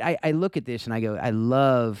 but I look at this and I go, I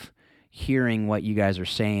love hearing what you guys are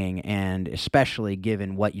saying, and especially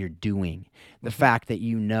given what you're doing, the fact that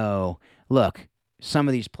look, some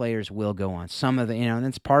of these players will go on. Some of the, and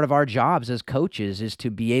that's part of our jobs as coaches, is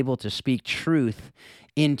to be able to speak truth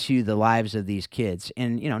into the lives of these kids.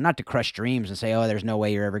 And, not to crush dreams and say, oh, there's no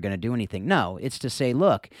way you're ever going to do anything. No, it's to say,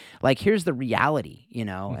 look, like, here's the reality,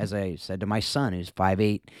 as I said to my son, who's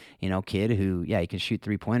 5'8", kid who, he can shoot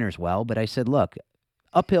 3-pointers well. But I said, look,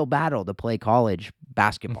 uphill battle to play college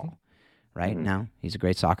basketball. Right Mm-hmm. now, he's a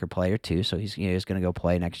great soccer player too, so he's going to go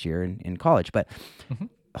play next year in college. But Mm-hmm.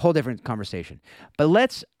 a whole different conversation.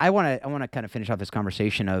 But I want to kind of finish off this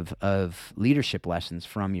conversation of leadership lessons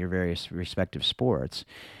from your various respective sports.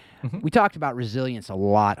 Mm-hmm. We talked about resilience a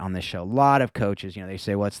lot on this show. A lot of coaches, they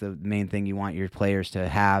say, what's the main thing you want your players to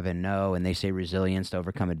have and know? And they say resilience to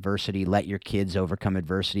overcome adversity. Let your kids overcome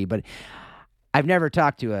adversity. But I've never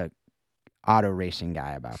talked to a auto racing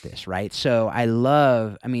guy about this, right? So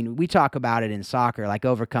we talk about it in soccer, like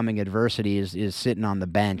overcoming adversity is sitting on the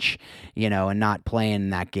bench, and not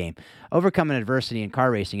playing that game. Overcoming adversity in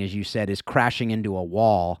car racing, as you said, is crashing into a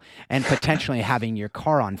wall and potentially having your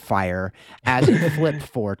car on fire as it flipped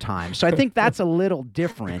 4 times. So I think that's a little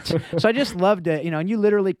different. So I just love to, and you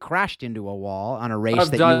literally crashed into a wall on a race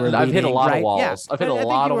you were leading. I've hit a lot right? of walls. Yeah. I've hit a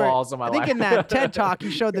lot of walls in my life. I think in that TED Talk,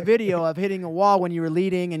 you showed the video of hitting a wall when you were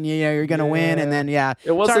leading and you're going to win. And then,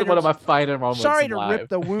 it wasn't one of my finer moments. Sorry to rip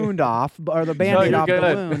the wound off or the Band-Aid off the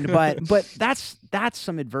wound, but that's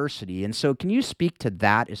some adversity. And so can you speak to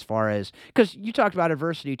that as far as, because you talked about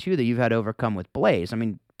adversity too that you've had to overcome with Blaze. I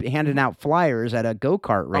mean, handing out flyers at a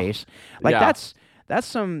go-kart race,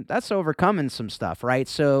 that's overcoming some stuff, right?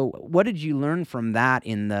 So what did you learn from that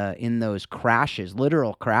in those crashes,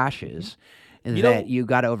 literal crashes, that you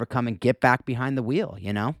got to overcome and get back behind the wheel,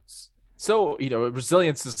 So,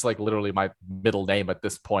 resilience is like literally my middle name at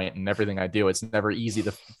this point, and everything I do, it's never easy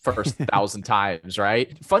the first 1,000 times,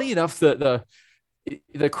 right? Funny enough, the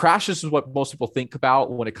crashes is what most people think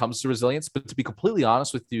about when it comes to resilience. But to be completely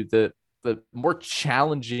honest with you, the more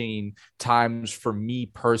challenging times for me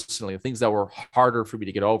personally, the things that were harder for me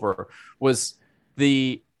to get over was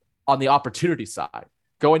on the opportunity side,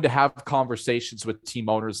 going to have conversations with team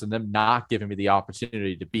owners and them not giving me the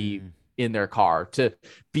opportunity to be in their car, to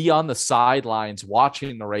be on the sidelines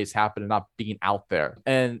watching the race happen and not being out there.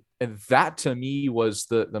 And that to me was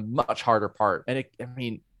the much harder part. And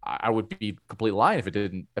I would be completely lying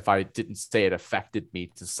if I didn't say it affected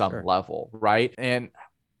me to some level, right? And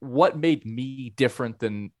what made me different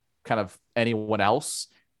than kind of anyone else,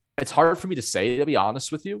 it's hard for me to say, to be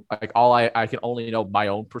honest with you. Like I can only know my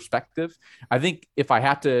own perspective. I think if I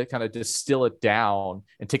had to kind of distill it down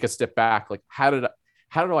and take a step back, like how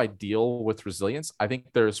do I deal with resilience? I think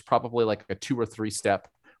there's probably like a 2 or 3 step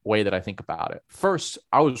way that I think about it. First,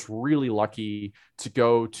 I was really lucky to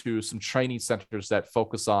go to some training centers that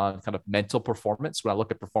focus on kind of mental performance. When I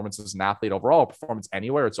look at performance as an athlete overall, performance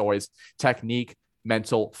anywhere, it's always technique,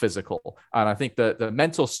 mental, physical. And I think the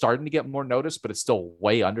mental is starting to get more noticed, but it's still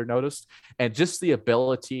way under noticed. And just the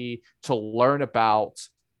ability to learn about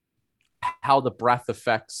how the breath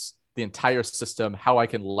affects the entire system, how I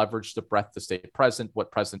can leverage the breath to stay present, what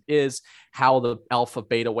present is, how the alpha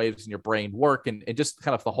beta waves in your brain work, and just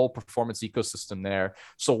kind of the whole performance ecosystem there.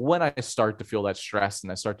 So when I start to feel that stress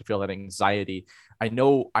and I start to feel that anxiety, I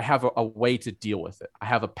know I have a way to deal with it. I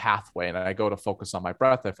have a pathway, and I go to focus on my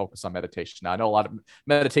breath. I focus on meditation. Now I know a lot of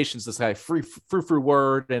meditations, this kind of free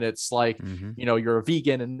word, and it's like, you're a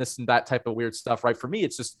vegan and this and that type of weird stuff, right? For me,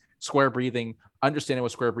 it's just square breathing, understanding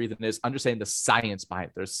what square breathing is, understanding the science behind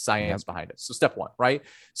it. There's science behind it. So step 1, right?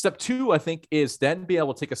 Step 2, I think, is then be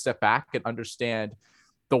able to take a step back and understand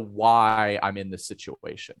the why I'm in this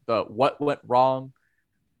situation, the what went wrong,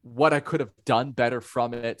 what I could have done better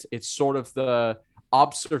from it. It's sort of the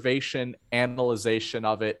observation, analyzation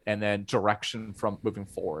of it, and then direction from moving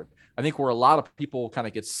forward. I think where a lot of people kind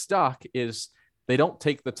of get stuck is they don't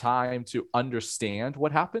take the time to understand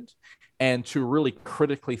what happened and to really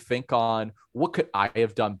critically think on what could I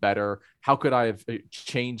have done better? How could I have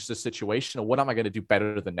changed the situation? And what am I going to do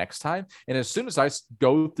better the next time? And as soon as I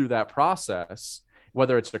go through that process,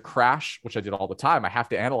 whether it's a crash, which I did all the time, I have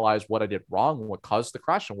to analyze what I did wrong, what caused the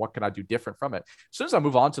crash, and what can I do different from it. As soon as I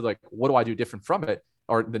move on to like, what do I do different from it?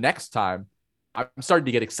 Or the next time, I'm starting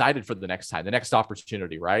to get excited for the next time, the next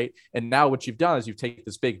opportunity, right? And now what you've done is you've taken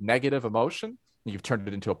this big negative emotion and you've turned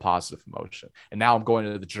it into a positive emotion. And now I'm going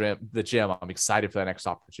to the gym. I'm excited for that next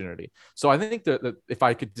opportunity. So I think that if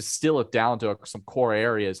I could distill it down to some core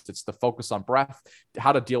areas, it's the focus on breath,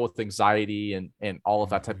 how to deal with anxiety and all of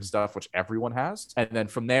that type of stuff, which everyone has. And then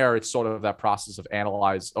from there, it's sort of that process of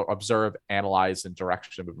observe, analyze, and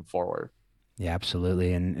direction moving forward. Yeah,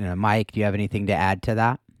 absolutely. And Mike, do you have anything to add to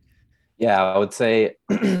that? Yeah, I would say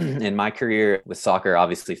in my career with soccer,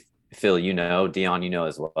 obviously, Phil, Dion,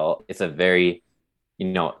 as well, it's a very,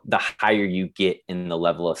 the higher you get in the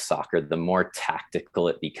level of soccer, the more tactical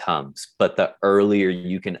it becomes. But the earlier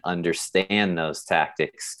you can understand those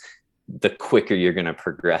tactics, the quicker you're going to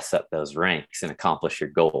progress up those ranks and accomplish your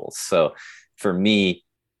goals. So for me,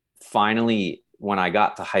 finally when I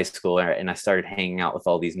got to high school and I started hanging out with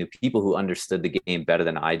all these new people who understood the game better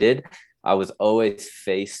than I did, I was always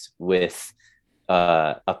faced with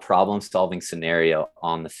a problem solving scenario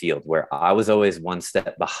on the field where I was always one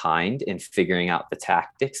step behind in figuring out the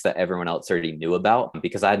tactics that everyone else already knew about,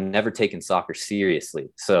 because I had never taken soccer seriously.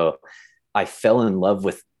 So I fell in love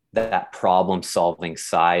with that problem solving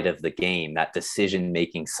side of the game, that decision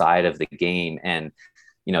making side of the game. And,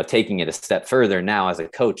 you know, taking it a step further now as a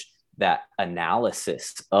coach, that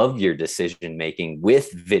analysis of your decision making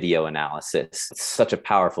with video analysis, it's such a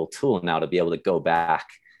powerful tool now to be able to go back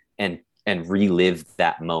and relive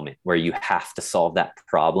that moment where you have to solve that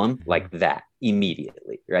problem like that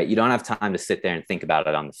immediately, right? You don't have time to sit there and think about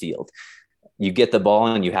it on the field. You get the ball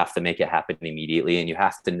and you have to make it happen immediately, and you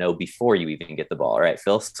have to know before you even get the ball, right,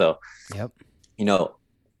 Phil? So, you know,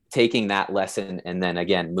 taking that lesson and then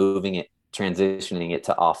again, transitioning it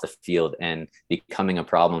to off the field and becoming a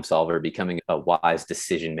problem solver, becoming a wise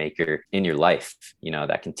decision maker in your life, you know,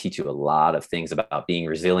 that can teach you a lot of things about being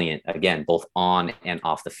resilient, again, both on and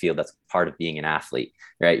off the field. That's part of being an athlete,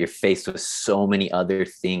 right? You're faced with so many other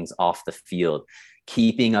things off the field,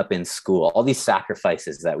 keeping up in school, all these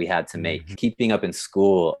sacrifices that we had to make, keeping up in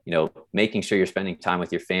school, you know, making sure you're spending time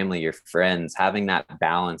with your family, your friends, having that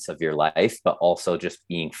balance of your life, but also just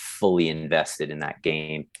being fully invested in that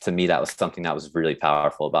game. To me, that was something that was really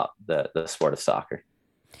powerful about the sport of soccer.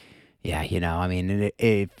 Yeah, you know, I mean,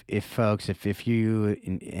 if folks, if you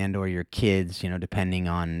and or your kids, you know, depending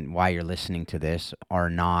on why you're listening to this, are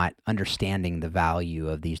not understanding the value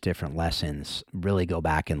of these different lessons, really go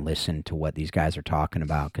back and listen to what these guys are talking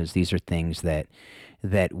about, because these are things that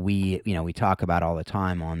we, you know, we talk about all the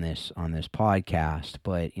time on this podcast.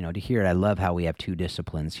 But, you know, to hear it, I love how we have two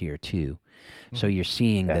disciplines here too. So you're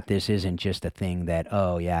seeing that this isn't just a thing that,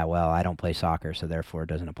 oh, yeah, well, I don't play soccer, so therefore it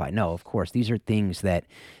doesn't apply. No, of course, these are things that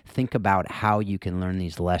think about how you can learn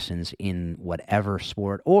these lessons in whatever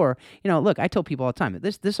sport. Or, you know, look, I tell people all the time,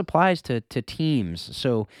 this applies to teams.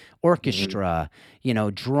 So orchestra, you know,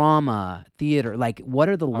 drama, theater, like what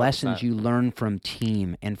are the 100%. lessons you learn from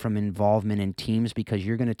team and from involvement in teams, because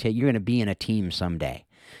you're going to be in a team someday.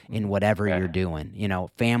 In whatever you're doing, you know,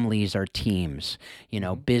 families are teams, you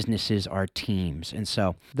know, businesses are teams. And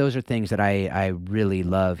so those are things that I really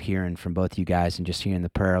love hearing from both you guys, and just hearing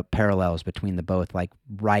the parallels between the both, like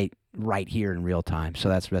right here in real time. So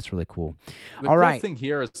that's really cool. The All cool right. thing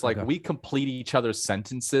here is like we complete each other's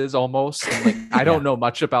sentences almost. And like I don't know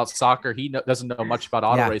much about soccer. He doesn't know much about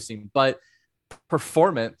auto racing, but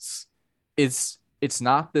performance it's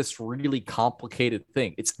not this really complicated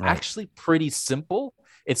thing. It's actually pretty simple.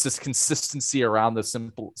 It's this consistency around the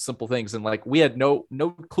simple things. And like, we had no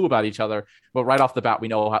clue about each other, but right off the bat, we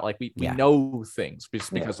know how, like, we know things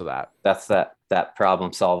just because of that. That's that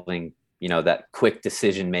problem solving, you know, that quick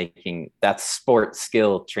decision making, that sport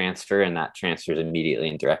skill transfer, and that transfers immediately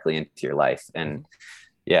and directly into your life. And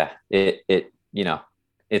it you know,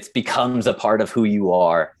 it becomes a part of who you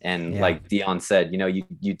are. And like Dion said, you know,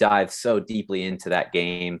 you dive so deeply into that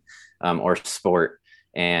game or sport,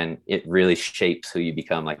 and it really shapes who you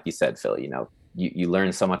become. Like you said, Phil, you know, you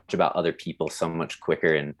learn so much about other people so much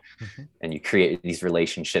quicker, and you create these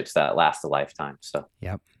relationships that last a lifetime. So,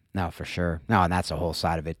 No, for sure. No, and that's a whole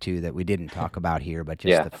side of it too that we didn't talk about here, but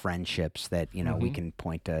just the friendships that, you know, we can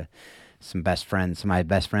point to. Some best friends, some of my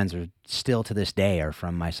best friends are still to this day are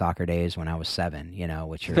from my soccer days when I was 7, you know,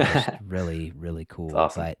 which are just really, really cool.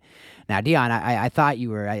 Awesome. But now, Dion, I thought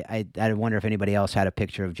you were, I wonder if anybody else had a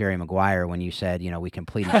picture of Jerry Maguire when you said, you know, we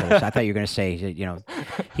complete each other. So I thought you were going to say, you know,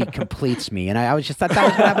 he completes me. And I was just thought I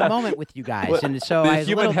was going to have a moment with you guys. And so I was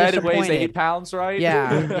a little head disappointed. weighs 8 pounds, right?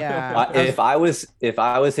 Yeah. If I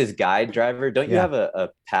was his guide driver, don't you have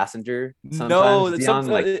a passenger sometimes? No,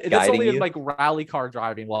 Beyond, that's only in like rally car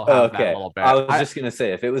driving. We'll have that a little bit. I was just gonna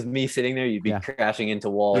say, if it was me sitting there, you'd be crashing into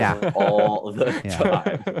walls all the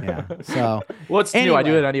time. So what's new? I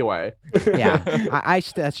do it anyway.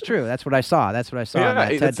 That's true. That's what I saw. That's what I saw. Yeah,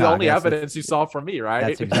 it's the only evidence you saw from me, right?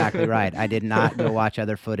 That's exactly right. I did not go watch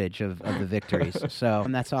other footage of the victories, so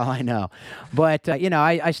that's all I know. But you know,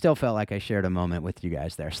 I still felt like I shared a moment with you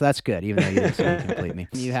guys there, so that's good. Even though you didn't say complete me,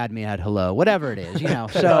 you had me at hello, whatever it is, you know.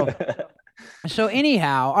 So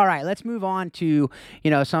anyhow, all right, let's move on to,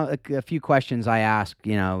 you know, a few questions I ask,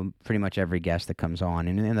 you know, pretty much every guest that comes on.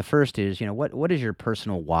 And the first is, you know, what is your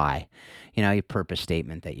personal why? You know, your purpose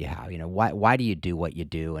statement that you have. You know, why do you do what you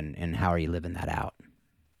do, and how are you living that out?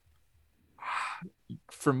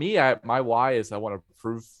 For me, my why is I want to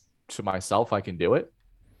prove to myself I can do it.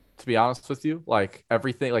 To be honest with you, like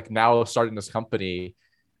everything, like now starting this company,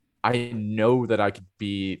 I know that I could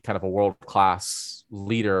be kind of a world-class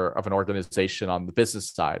leader of an organization on the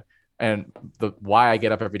business side. And the why I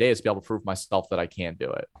get up every day is to be able to prove myself that I can do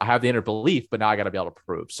it. I have the inner belief, but now I got to be able to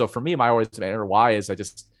prove. So for me, my inner why is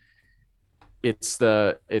it's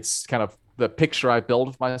kind of the picture I build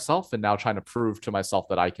of myself, and now trying to prove to myself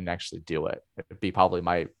that I can actually do it. It'd be probably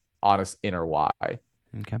my honest inner why.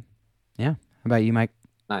 Okay. Yeah. How about you, Mike?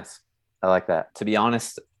 Nice. I like that. To be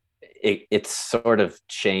honest, it's sort of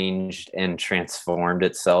changed and transformed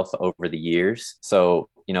itself over the years. So,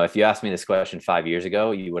 if you asked me this question 5 years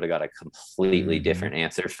ago, you would have got a completely different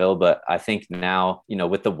answer, Phil. But I think now,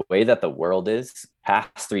 with the way that the world is,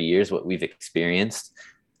 past 3 years, what we've experienced,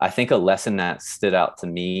 I think a lesson that stood out to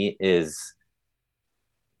me is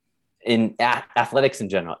in athletics in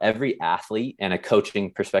general, every athlete, and a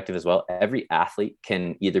coaching perspective as well, every athlete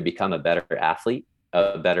can either become a better athlete,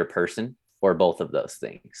 a better person, or both of those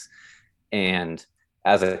things. And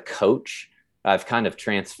as a coach, I've kind of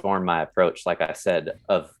transformed my approach. Like I said,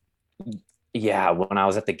 when I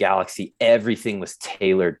was at the Galaxy, everything was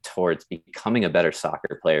tailored towards becoming a better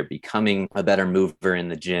soccer player, becoming a better mover in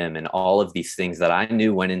the gym, and all of these things that I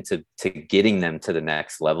knew went into getting them to the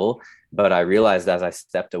next level. But I realized as I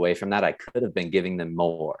stepped away from that, I could have been giving them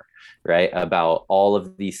more, right? About all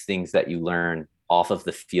of these things that you learn off of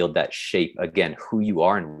the field that shape, again, who you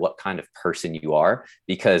are and what kind of person you are.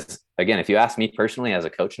 Because again, if you ask me personally as a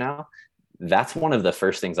coach now, that's one of the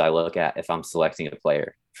first things I look at if I'm selecting a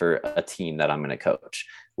player for a team that I'm going to coach.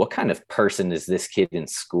 What kind of person is this kid in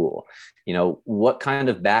school? What kind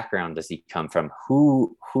of background does he come from?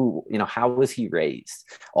 Who, how was he raised?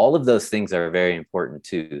 All of those things are very important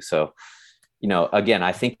too. So, again,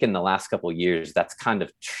 I think in the last couple of years, that's kind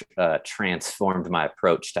of transformed my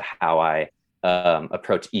approach to how I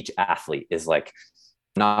approach each athlete. Is like,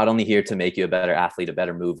 not only here to make you a better athlete, a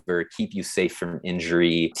better mover, keep you safe from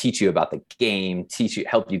injury, teach you about the game,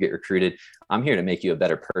 help you get recruited. I'm here to make you a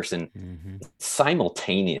better person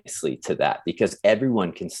simultaneously to that, because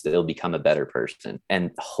everyone can still become a better person.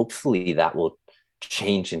 And hopefully that will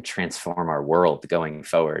change and transform our world going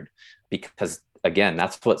forward, because again,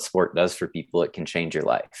 that's what sport does for people. It can change your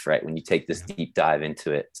life, right? When you take this deep dive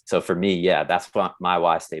into it. So for me, that's my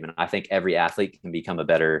why statement. I think every athlete can become a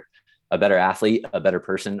better athlete, a better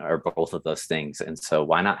person, or both of those things. And so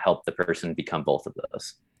why not help the person become both of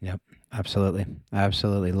those? Yep. Absolutely.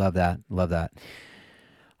 Absolutely. Love that.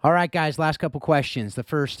 All right, guys, last couple questions. The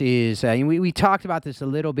first is, we talked about this a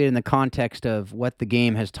little bit in the context of what the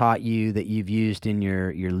game has taught you that you've used in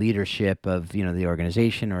your leadership of, the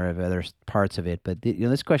organization or of other parts of it. But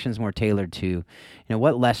this question is more tailored to,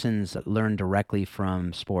 what lessons learned directly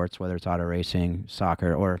from sports, whether it's auto racing,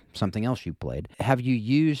 soccer, or something else you played, have you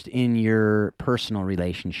used in your personal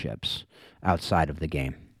relationships outside of the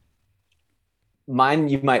game? Mine,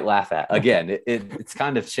 you might laugh at. Again, it's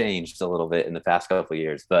kind of changed a little bit in the past couple of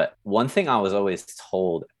years. But one thing I was always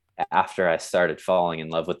told after I started falling in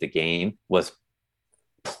love with the game was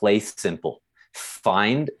play simple.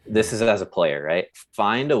 This is as a player, right?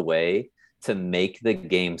 Find a way to make the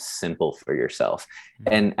game simple for yourself.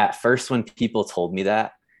 And at first, when people told me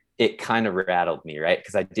that, it kind of rattled me, right?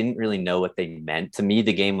 Because I didn't really know what they meant. To me,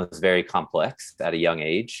 the game was very complex at a young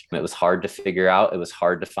age. It was hard to figure out. It was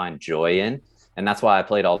hard to find joy in. And that's why I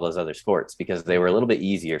played all those other sports, because they were a little bit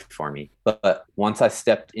easier for me. But once I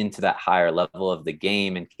stepped into that higher level of the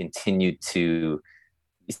game and continued to,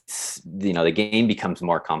 the game becomes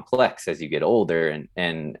more complex as you get older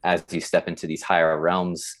and as you step into these higher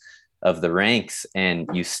realms of the ranks, and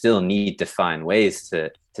you still need to find ways to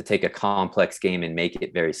take a complex game and make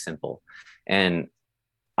it very simple. And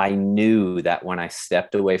I knew that when I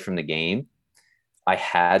stepped away from the game, I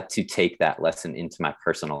had to take that lesson into my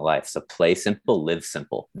personal life. So play simple, live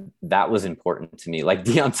simple. That was important to me. Like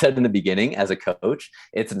Dion said in the beginning, as a coach,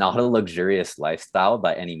 it's not a luxurious lifestyle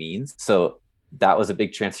by any means. So that was a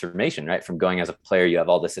big transformation, right? From going as a player, you have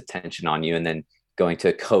all this attention on you, and then going to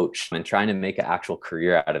a coach and trying to make an actual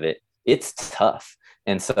career out of it. It's tough.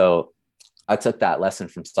 And so I took that lesson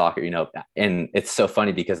from soccer, and it's so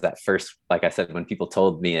funny because that first, like I said, when people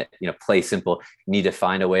told me, play simple, you need to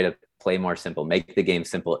find a way to play more simple, make the game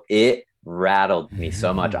simple, it rattled me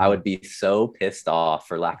so much. I would be so pissed off,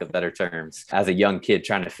 for lack of better terms, as a young kid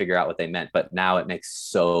trying to figure out what they meant. But now it makes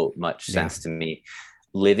so much sense to me.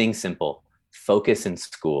 Living simple, focus in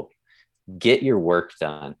school, get your work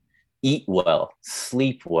done, eat well,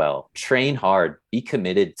 sleep well, train hard, be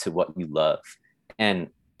committed to what you love. And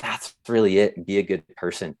that's really it. Be a good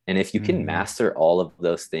person. And if you can master all of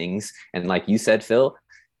those things, and like you said, Phil,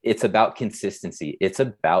 it's about consistency. It's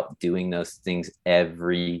about doing those things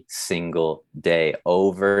every single day,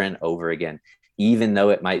 over and over again, even though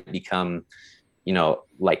it might become,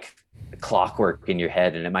 like clockwork in your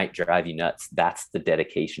head and it might drive you nuts. That's the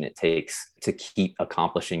dedication it takes to keep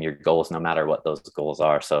accomplishing your goals, no matter what those goals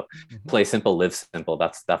are. So play simple, live simple.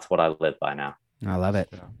 That's what I live by now. I love it.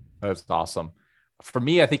 Yeah, that's awesome. For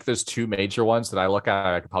me, I think there's two major ones that I look at.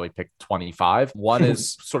 I could probably pick 25. One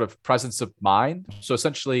is sort of presence of mind. So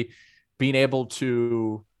essentially being able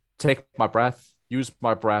to take my breath, use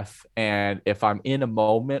my breath. And if I'm in a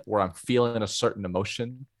moment where I'm feeling a certain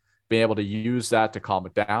emotion, being able to use that to calm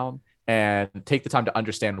it down and take the time to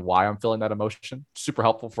understand why I'm feeling that emotion. Super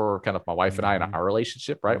helpful for kind of my wife and I in our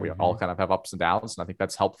relationship, right? We all kind of have ups and downs. And I think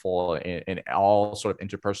that's helpful in all sort of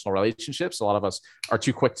interpersonal relationships. A lot of us are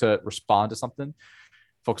too quick to respond to something.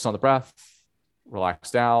 Focus on the breath,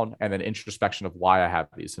 relax down, and then introspection of why I have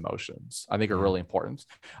these emotions, I think are really important.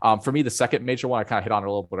 For me, the second major one I kind of hit on a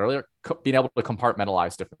little bit earlier, being able to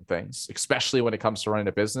compartmentalize different things, especially when it comes to running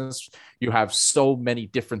a business. You have so many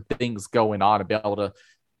different things going on, and be able to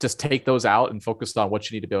just take those out and focus on what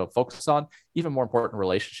you need to be able to focus on. Even more important,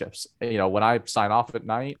 relationships. You know, when I sign off at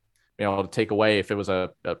night, being able to take away, if it was a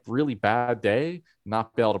really bad day, not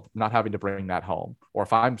having to bring that home. Or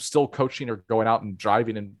if I'm still coaching or going out and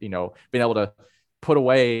driving and, you know, being able to put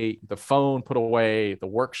away the phone, put away the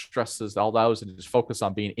work stresses, all those, and just focus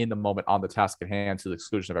on being in the moment on the task at hand to the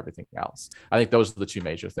exclusion of everything else. I think those are the two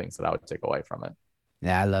major things that I would take away from it.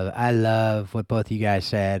 Yeah, I love what both of you guys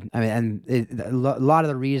said. I mean, and a lot of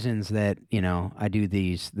the reasons that, you know, I do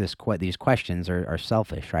these questions are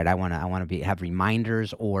selfish, right? I want to have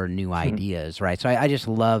reminders or new ideas, right? So I just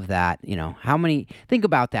love that. You know, think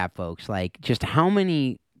about that, folks. Like, just how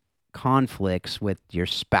many conflicts with your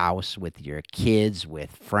spouse, with your kids, with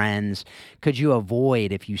friends could you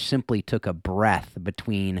avoid if you simply took a breath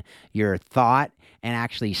between your thought and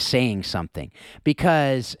actually saying something?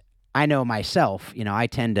 Because I know myself, you know, I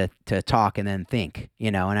tend to talk and then think, you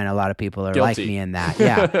know, and I know a lot of people are like me in that.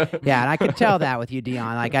 Yeah. Yeah. And I could tell that with you,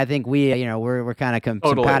 Dion. Like, I think we're kind of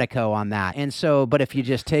simpatico on that. And so, but if you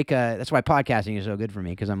just that's why podcasting is so good for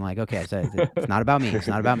me, because I'm like, okay, so it's not about me. It's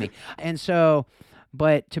not about me. And so,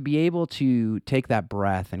 but to be able to take that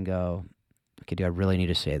breath and go, okay, do I really need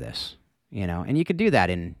to say this? You know, and you could do that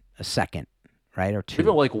in a second. Right. Or two.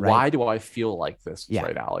 Even like, right? Why do I feel like this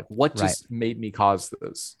right now? Like, what just made me cause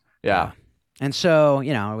this? Yeah. And so,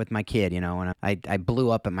 you know, with my kid, you know, when I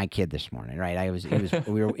blew up at my kid this morning, right? I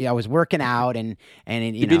was working out and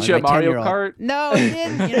you beat you at Mario Kart? No, he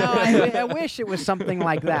didn't. You know, I wish it was something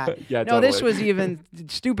like that. Yeah, no, totally. This was even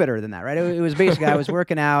stupider than that, right? It was basically I was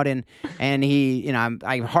working out and he, you know,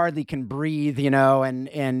 I hardly can breathe, you know,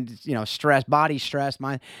 and you know, body stress,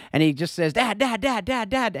 and he just says,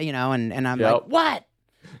 Dad, you know, and I'm like, what?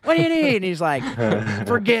 What do you need? And he's like,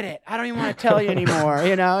 forget it. I don't even want to tell you anymore.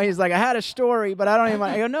 You know, he's like, I had a story, but I don't even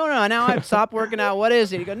want to. I go, no, now I've stopped working out. What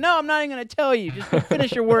is it? He goes, no, I'm not even going to tell you. Just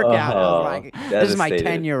finish your workout. I was like, this is my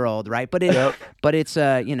 10-year-old, right? But it's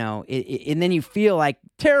you know, and then you feel like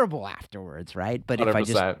terrible afterwards, right? But 100%. If I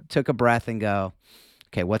just took a breath and go,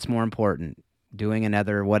 okay, what's more important? Doing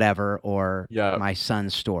another whatever or my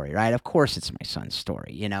son's story, right? Of course it's my son's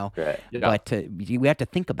story, you know, but we have to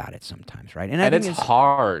think about it sometimes, right? And it's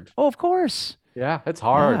hard. Oh, of course. Yeah, it's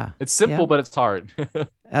hard. Yeah. It's simple, but it's hard.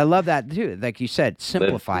 I love that too. Like you said,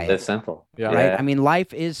 simplify it. It's simple. Yeah. Right? I mean,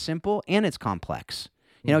 life is simple and it's complex.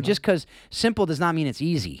 You know, just because simple does not mean it's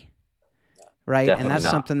easy. Right? Definitely and that's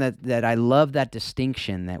not. something that I love, that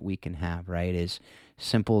distinction that we can have, right? Is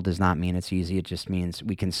simple does not mean it's easy. It just means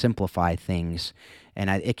we can simplify things. And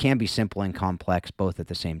it can be simple and complex both at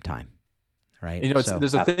the same time. Right. You know,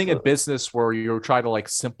 there's a thing in business where you try to like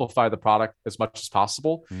simplify the product as much as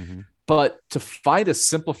possible. Mm-hmm. But to find a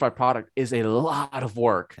simplified product is a lot of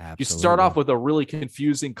work. Absolutely. You start off with a really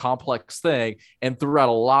confusing, complex thing, and throughout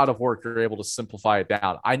a lot of work, you're able to simplify it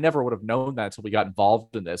down. I never would have known that until we got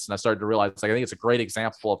involved in this. And I started to realize, like, I think it's a great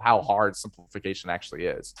example of how hard simplification actually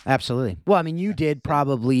is. Absolutely. Well, I mean, you did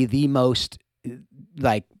probably the most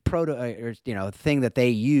like thing that they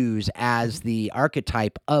use as the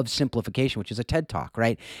archetype of simplification, which is a TED Talk,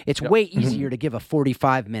 right? It's way easier to give a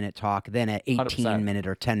 45-minute talk than an 18-minute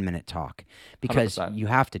or 10-minute talk, because 100%. You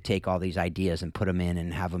have to take all these ideas and put them in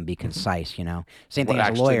and have them be concise, you know? Same thing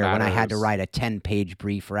as a lawyer. When I had to write a 10-page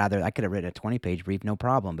brief, rather, I could have written a 20-page brief, no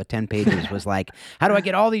problem, but 10 pages was like, how do I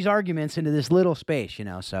get all these arguments into this little space, you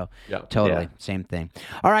know? So totally same thing.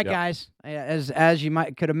 All right, guys, as you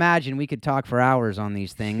could imagine, we could talk for hours on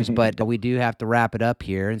these things, but we do have to wrap it up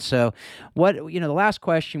here. And so the last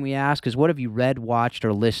question we ask is, what have you read, watched,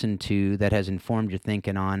 or listened to that has informed your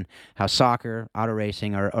thinking on how soccer, auto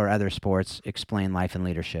racing, or other sports explain life and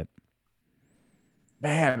leadership?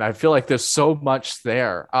 Man, I feel like there's so much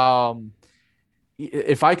there.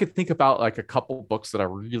 if I could think about like a couple books that I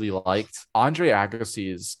really liked, Andre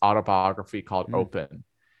Agassi's autobiography called Open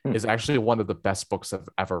is actually one of the best books I've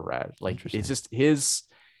ever read. Like it's just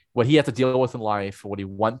what he had to deal with in life, what he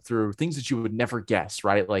went through, things that you would never guess,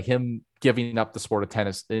 right? Like him giving up the sport of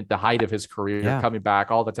tennis, the height of his career, coming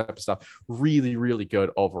back, all that type of stuff. Really, really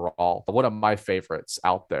good overall. One of my favorites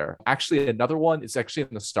out there. Actually, another one is actually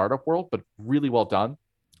in the startup world, but really well done.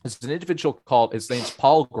 It's an individual called, his name's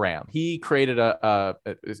Paul Graham. He created a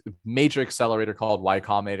major accelerator called Y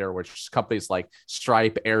Combinator, which companies like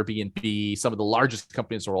Stripe, Airbnb, some of the largest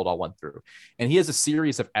companies in the world all went through. And he has a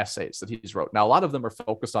series of essays that he's wrote. Now, a lot of them are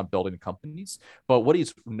focused on building companies, but what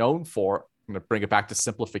he's known for, I'm going to bring it back to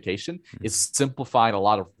simplification, is simplifying a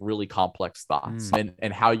lot of really complex thoughts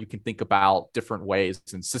and how you can think about different ways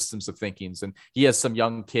and systems of thinkings. And he has some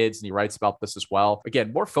young kids and he writes about this as well.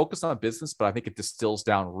 Again, more focused on business, but I think it distills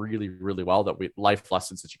down really, really well life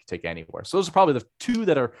lessons that you can take anywhere. So those are probably the two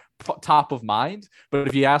that are top of mind. But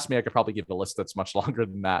if you ask me, I could probably give a list that's much longer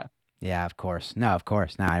than that. Yeah, of course. No, of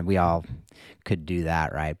course. No, we all could do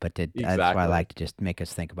that, right? But that's why I like to just make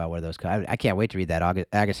us think about where those come. I can't wait to read that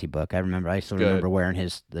Agassi book. I still remember wearing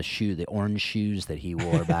the orange shoes that he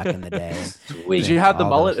wore back in the day. Did you have the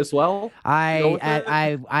mullet as well? I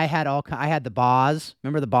had the Boz.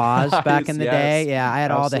 Remember the Boz back in the day? Yeah, I had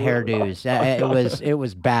all the hairdos. It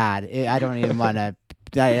was bad. I don't even want to.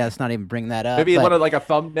 Let's not even bring that up. Maybe you wanted like a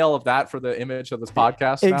thumbnail of that for the image of this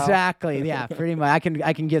podcast. Exactly. Yeah, pretty much.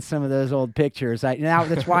 I can get some of those old pictures. Now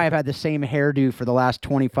that's why I've had the same hairdo for the last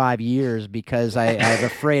 25 years because I was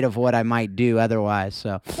afraid of what I might do otherwise.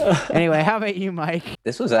 So anyway, how about you, Mike?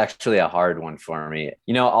 This was actually a hard one for me.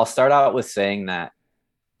 I'll start out with saying that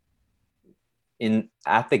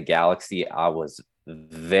at the Galaxy, I was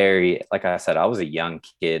like I said, I was a young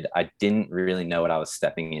kid. I didn't really know what I was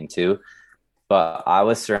stepping into. But I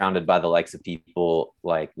was surrounded by the likes of people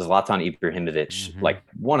like Zlatan Ibrahimovic, like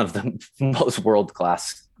one of the most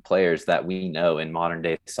world-class players that we know in modern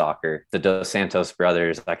day soccer, the Dos Santos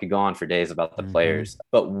brothers. I could go on for days about the players,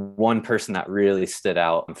 but one person that really stood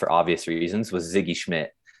out for obvious reasons was Ziggy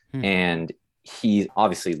Schmidt. And he's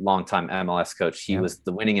obviously longtime MLS coach. He was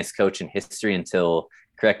the winningest coach in history until,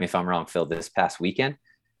 correct me if I'm wrong, Phil, this past weekend.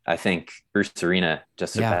 I think Bruce Arena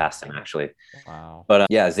just surpassed him, actually. Wow. But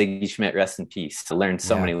Ziggy Schmidt, rest in peace. I learned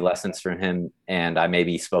so many lessons from him, and I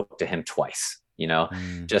maybe spoke to him twice,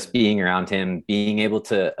 just being around him, being able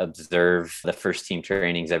to observe the first team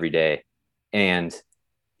trainings every day. And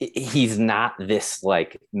he's not this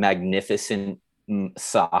like magnificent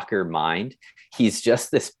soccer mind. He's just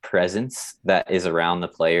this presence that is around the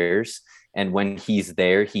players. And when he's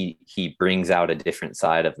there, he brings out a different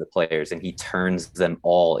side of the players and he turns them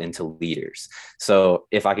all into leaders. So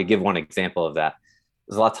if I could give one example of that,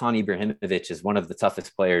 Zlatan Ibrahimovic is one of the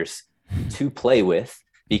toughest players to play with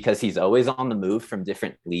because he's always on the move from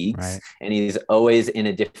different leagues and he's always in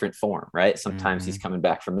a different form, right? Sometimes he's coming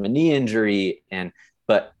back from a knee injury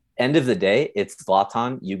but end of the day, it's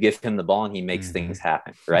Zlatan. You give him the ball and he makes things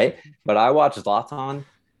happen, right? But I watch Zlatan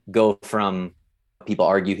go from, people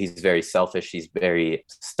argue he's very selfish, he's very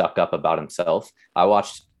stuck up about himself. I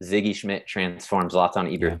watched Ziggy Schmidt transform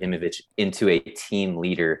Zlatan Ibrahimovic into a team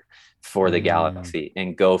leader for the Galaxy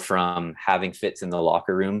and go from having fits in the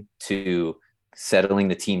locker room to settling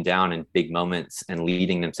the team down in big moments and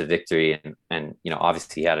leading them to victory. And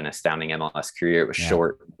obviously he had an astounding MLS career. It was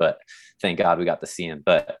short, but thank God we got to see him.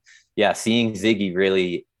 But seeing Ziggy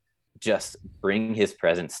really just bring his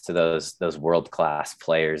presence to those world-class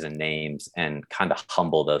players and names and kind of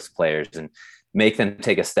humble those players and make them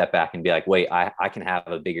take a step back and be like, wait, I can have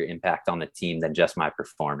a bigger impact on the team than just my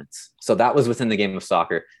performance. So that was within the game of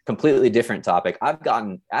soccer. Completely different topic.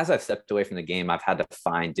 As I've stepped away from the game, I've had to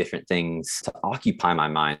find different things to occupy my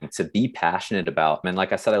mind, to be passionate about. And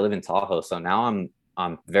like I said, I live in Tahoe. So now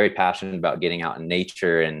I'm very passionate about getting out in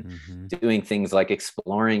nature and doing things like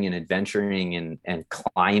exploring and adventuring and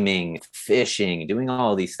climbing, fishing, doing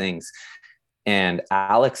all these things. And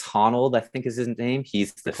Alex Honnold, I think is his name.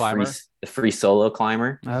 He's the free solo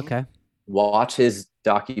climber. Okay. Watch his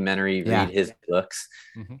documentary, read his books.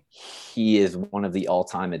 He is one of the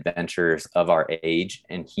all-time adventurers of our age.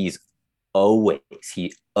 And he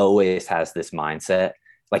always has this mindset.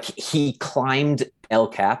 Like he climbed El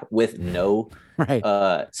Cap with no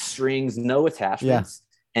strings, no attachments.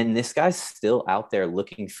 And this guy's still out there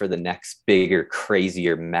looking for the next bigger,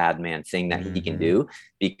 crazier madman thing that he can do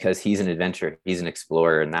because he's an adventurer, he's an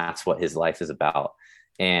explorer, and that's what his life is about.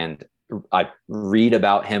 And I read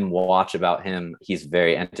about him, watch about him. He's a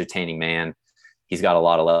very entertaining man. he's got a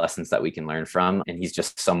lot of lessons that we can learn from. And he's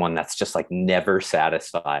just someone that's just like never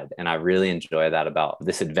satisfied. And I really enjoy that about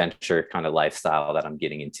this adventure kind of lifestyle that I'm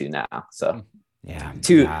getting into now. So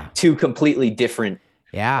two completely different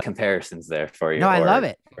comparisons there for you. No, I love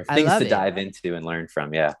it. Things to dive into and learn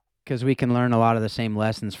from. Yeah. Because we can learn a lot of the same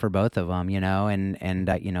lessons for both of them,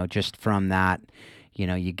 and just from that,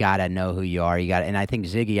 you got to know who you are. And I think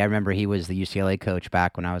Ziggy, I remember he was the UCLA coach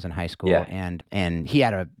back when I was in high school, and he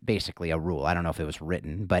had basically a rule. I don't know if it was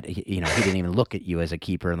written, but he didn't even look at you as a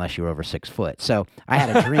keeper unless you were over 6 foot. So I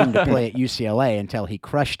had a dream to play at UCLA until he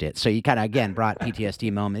crushed it. So you kind of, again, brought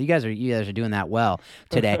PTSD moment. You guys are doing that well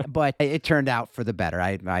today, but it turned out for the better.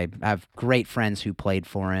 I have great friends who played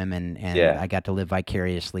for him, and I got to live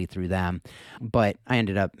vicariously through them, but I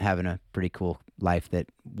ended up having a pretty cool life that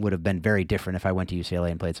would have been very different if I went to UCLA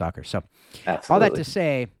and played soccer. So all that to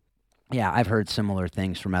say, I've heard similar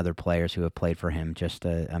things from other players who have played for him. Just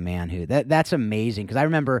a man who that's amazing. Because I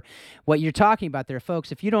remember what you're talking about there,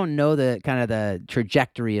 folks. If you don't know the kind of the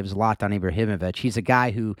trajectory of Zlatan Ibrahimovic, he's a guy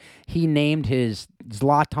who he named his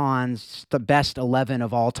Zlatans the best 11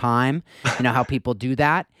 of all time. You know how people do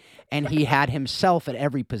that, and he had himself at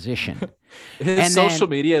every position. His social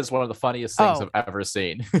media is one of the funniest things I've ever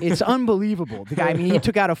seen. It's unbelievable. The guy, he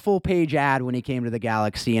took out a full-page ad when he came to the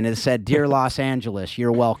Galaxy, and it said, "Dear Los Angeles,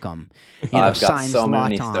 you're welcome." I've got so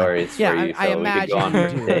many stories for you. I imagine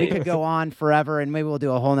you do. We could go on forever, and maybe we'll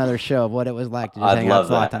do a whole nother show of what it was like to just hang out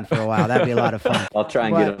with Zlatan for a while. That'd be a lot of fun. I'll try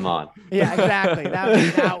and get him on. Yeah, exactly.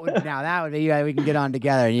 That would be. We can get on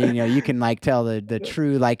together, and you can like tell the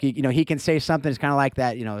true, like he can say something. It's kind of like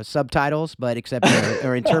that, subtitles, but except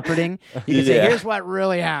or interpreting. You can say, "Here's what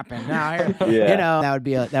really happened." Now, that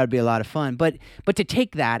would be a lot of fun. But to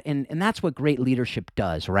take that and that's what great leadership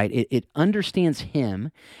does, right? It understands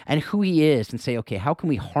him and who he is, and say, okay, how can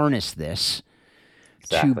we harness this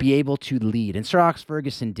to be able to lead? And Sir Alex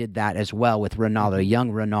Ferguson did that as well with Ronaldo,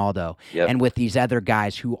 young Ronaldo, and with these other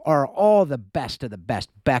guys who are all the best of the best.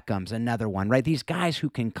 Beckham's another one, right? These guys who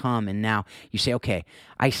can come, and now you say, okay,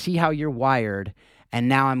 I see how you're wired. And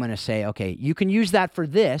now I'm going to say, okay, you can use that for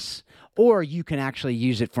this, or you can actually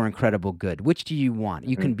use it for incredible good. Which do you want?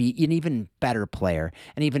 You can be an even better player,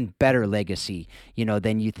 an even better legacy,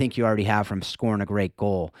 than you think you already have from scoring a great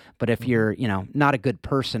goal. But if you're, not a good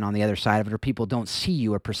person on the other side of it, or people don't see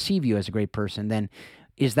you or perceive you as a great person, then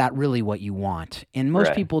is that really what you want? And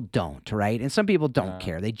most people don't, right? And some people don't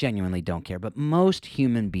care. They genuinely don't care. But most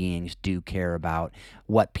human beings do care about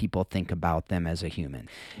what people think about them as a human.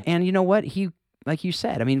 And you know what? Like you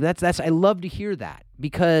said, I mean, that's I love to hear that,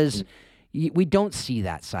 because we don't see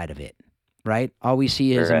that side of it, right? All we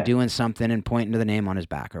see is him doing something and pointing to the name on his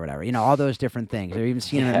back or whatever, all those different things. Or even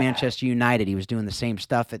seeing him at Manchester United, he was doing the same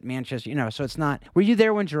stuff at Manchester, so it's not. Were you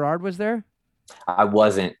there when Gerrard was there? I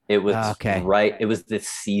wasn't. It was right. It was the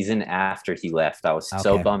season after he left. I was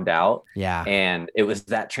so bummed out. Yeah. And it was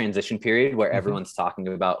that transition period where everyone's talking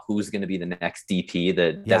about who's going to be the next DP,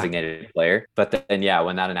 the designated player. But then,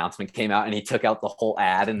 when that announcement came out and he took out the whole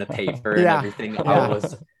ad in the paper and everything,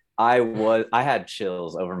 I had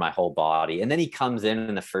chills over my whole body. And then he comes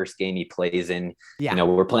in the first game he plays in,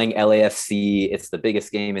 we're playing LAFC. It's the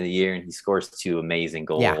biggest game of the year. And he scores 2 amazing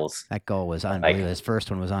goals. Yeah, that goal was unreal. His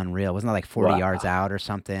first one was unreal. Wasn't it like 40 yards out or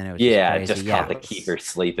something? It was just caught the keeper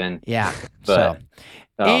sleeping. Yeah. But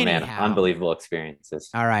man, unbelievable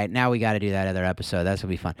experiences. All right, now we got to do that other episode. That's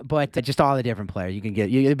gonna be fun. But just all the different players you can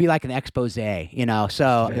get. It'll be like an expose,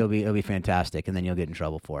 So it'll be fantastic, and then you'll get in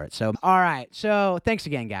trouble for it. So all right, so thanks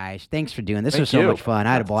again, guys. Thanks for doing this. This was so much fun.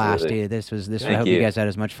 I had a blast, dude. This was. I hope you guys had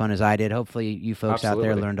as much fun as I did. Hopefully, you folks out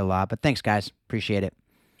there learned a lot. But thanks, guys. Appreciate it.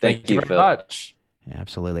 Thank you very much.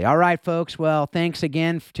 Absolutely. All right, folks. Well, thanks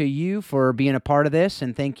again to you for being a part of this,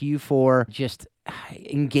 and thank you for just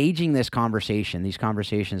engaging these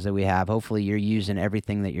conversations that we have. Hopefully you're using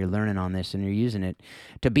everything that you're learning on this, and you're using it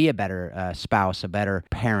to be a better spouse, a better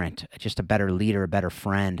parent, just a better leader, a better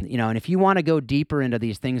friend. And if you want to go deeper into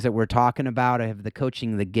these things that we're talking about, I have the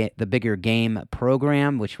Coaching the Bigger Game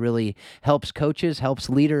program, which really helps coaches, helps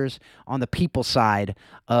leaders on the people side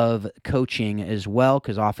of coaching as well,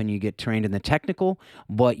 because often you get trained in the technical,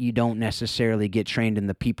 but you don't necessarily get trained in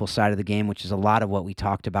the people side of the game, which is a lot of what we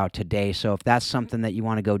talked about today. So if that's something that you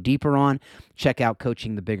want to go deeper on, check out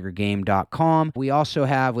coachingthebiggergame.com. We also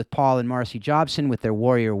have with Paul and Marcy Jobson with their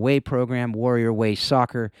Warrior Way program,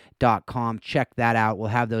 warriorwaysoccer.com. Check that out. We'll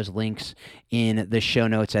have those links in the show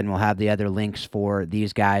notes, and we'll have the other links for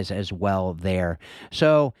these guys as well there.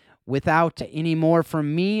 So without any more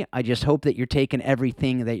from me, I just hope that you're taking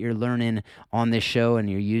everything that you're learning on this show and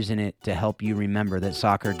you're using it to help you remember that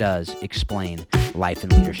soccer does explain life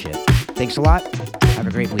and leadership. Thanks a lot. Have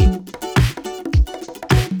a great week.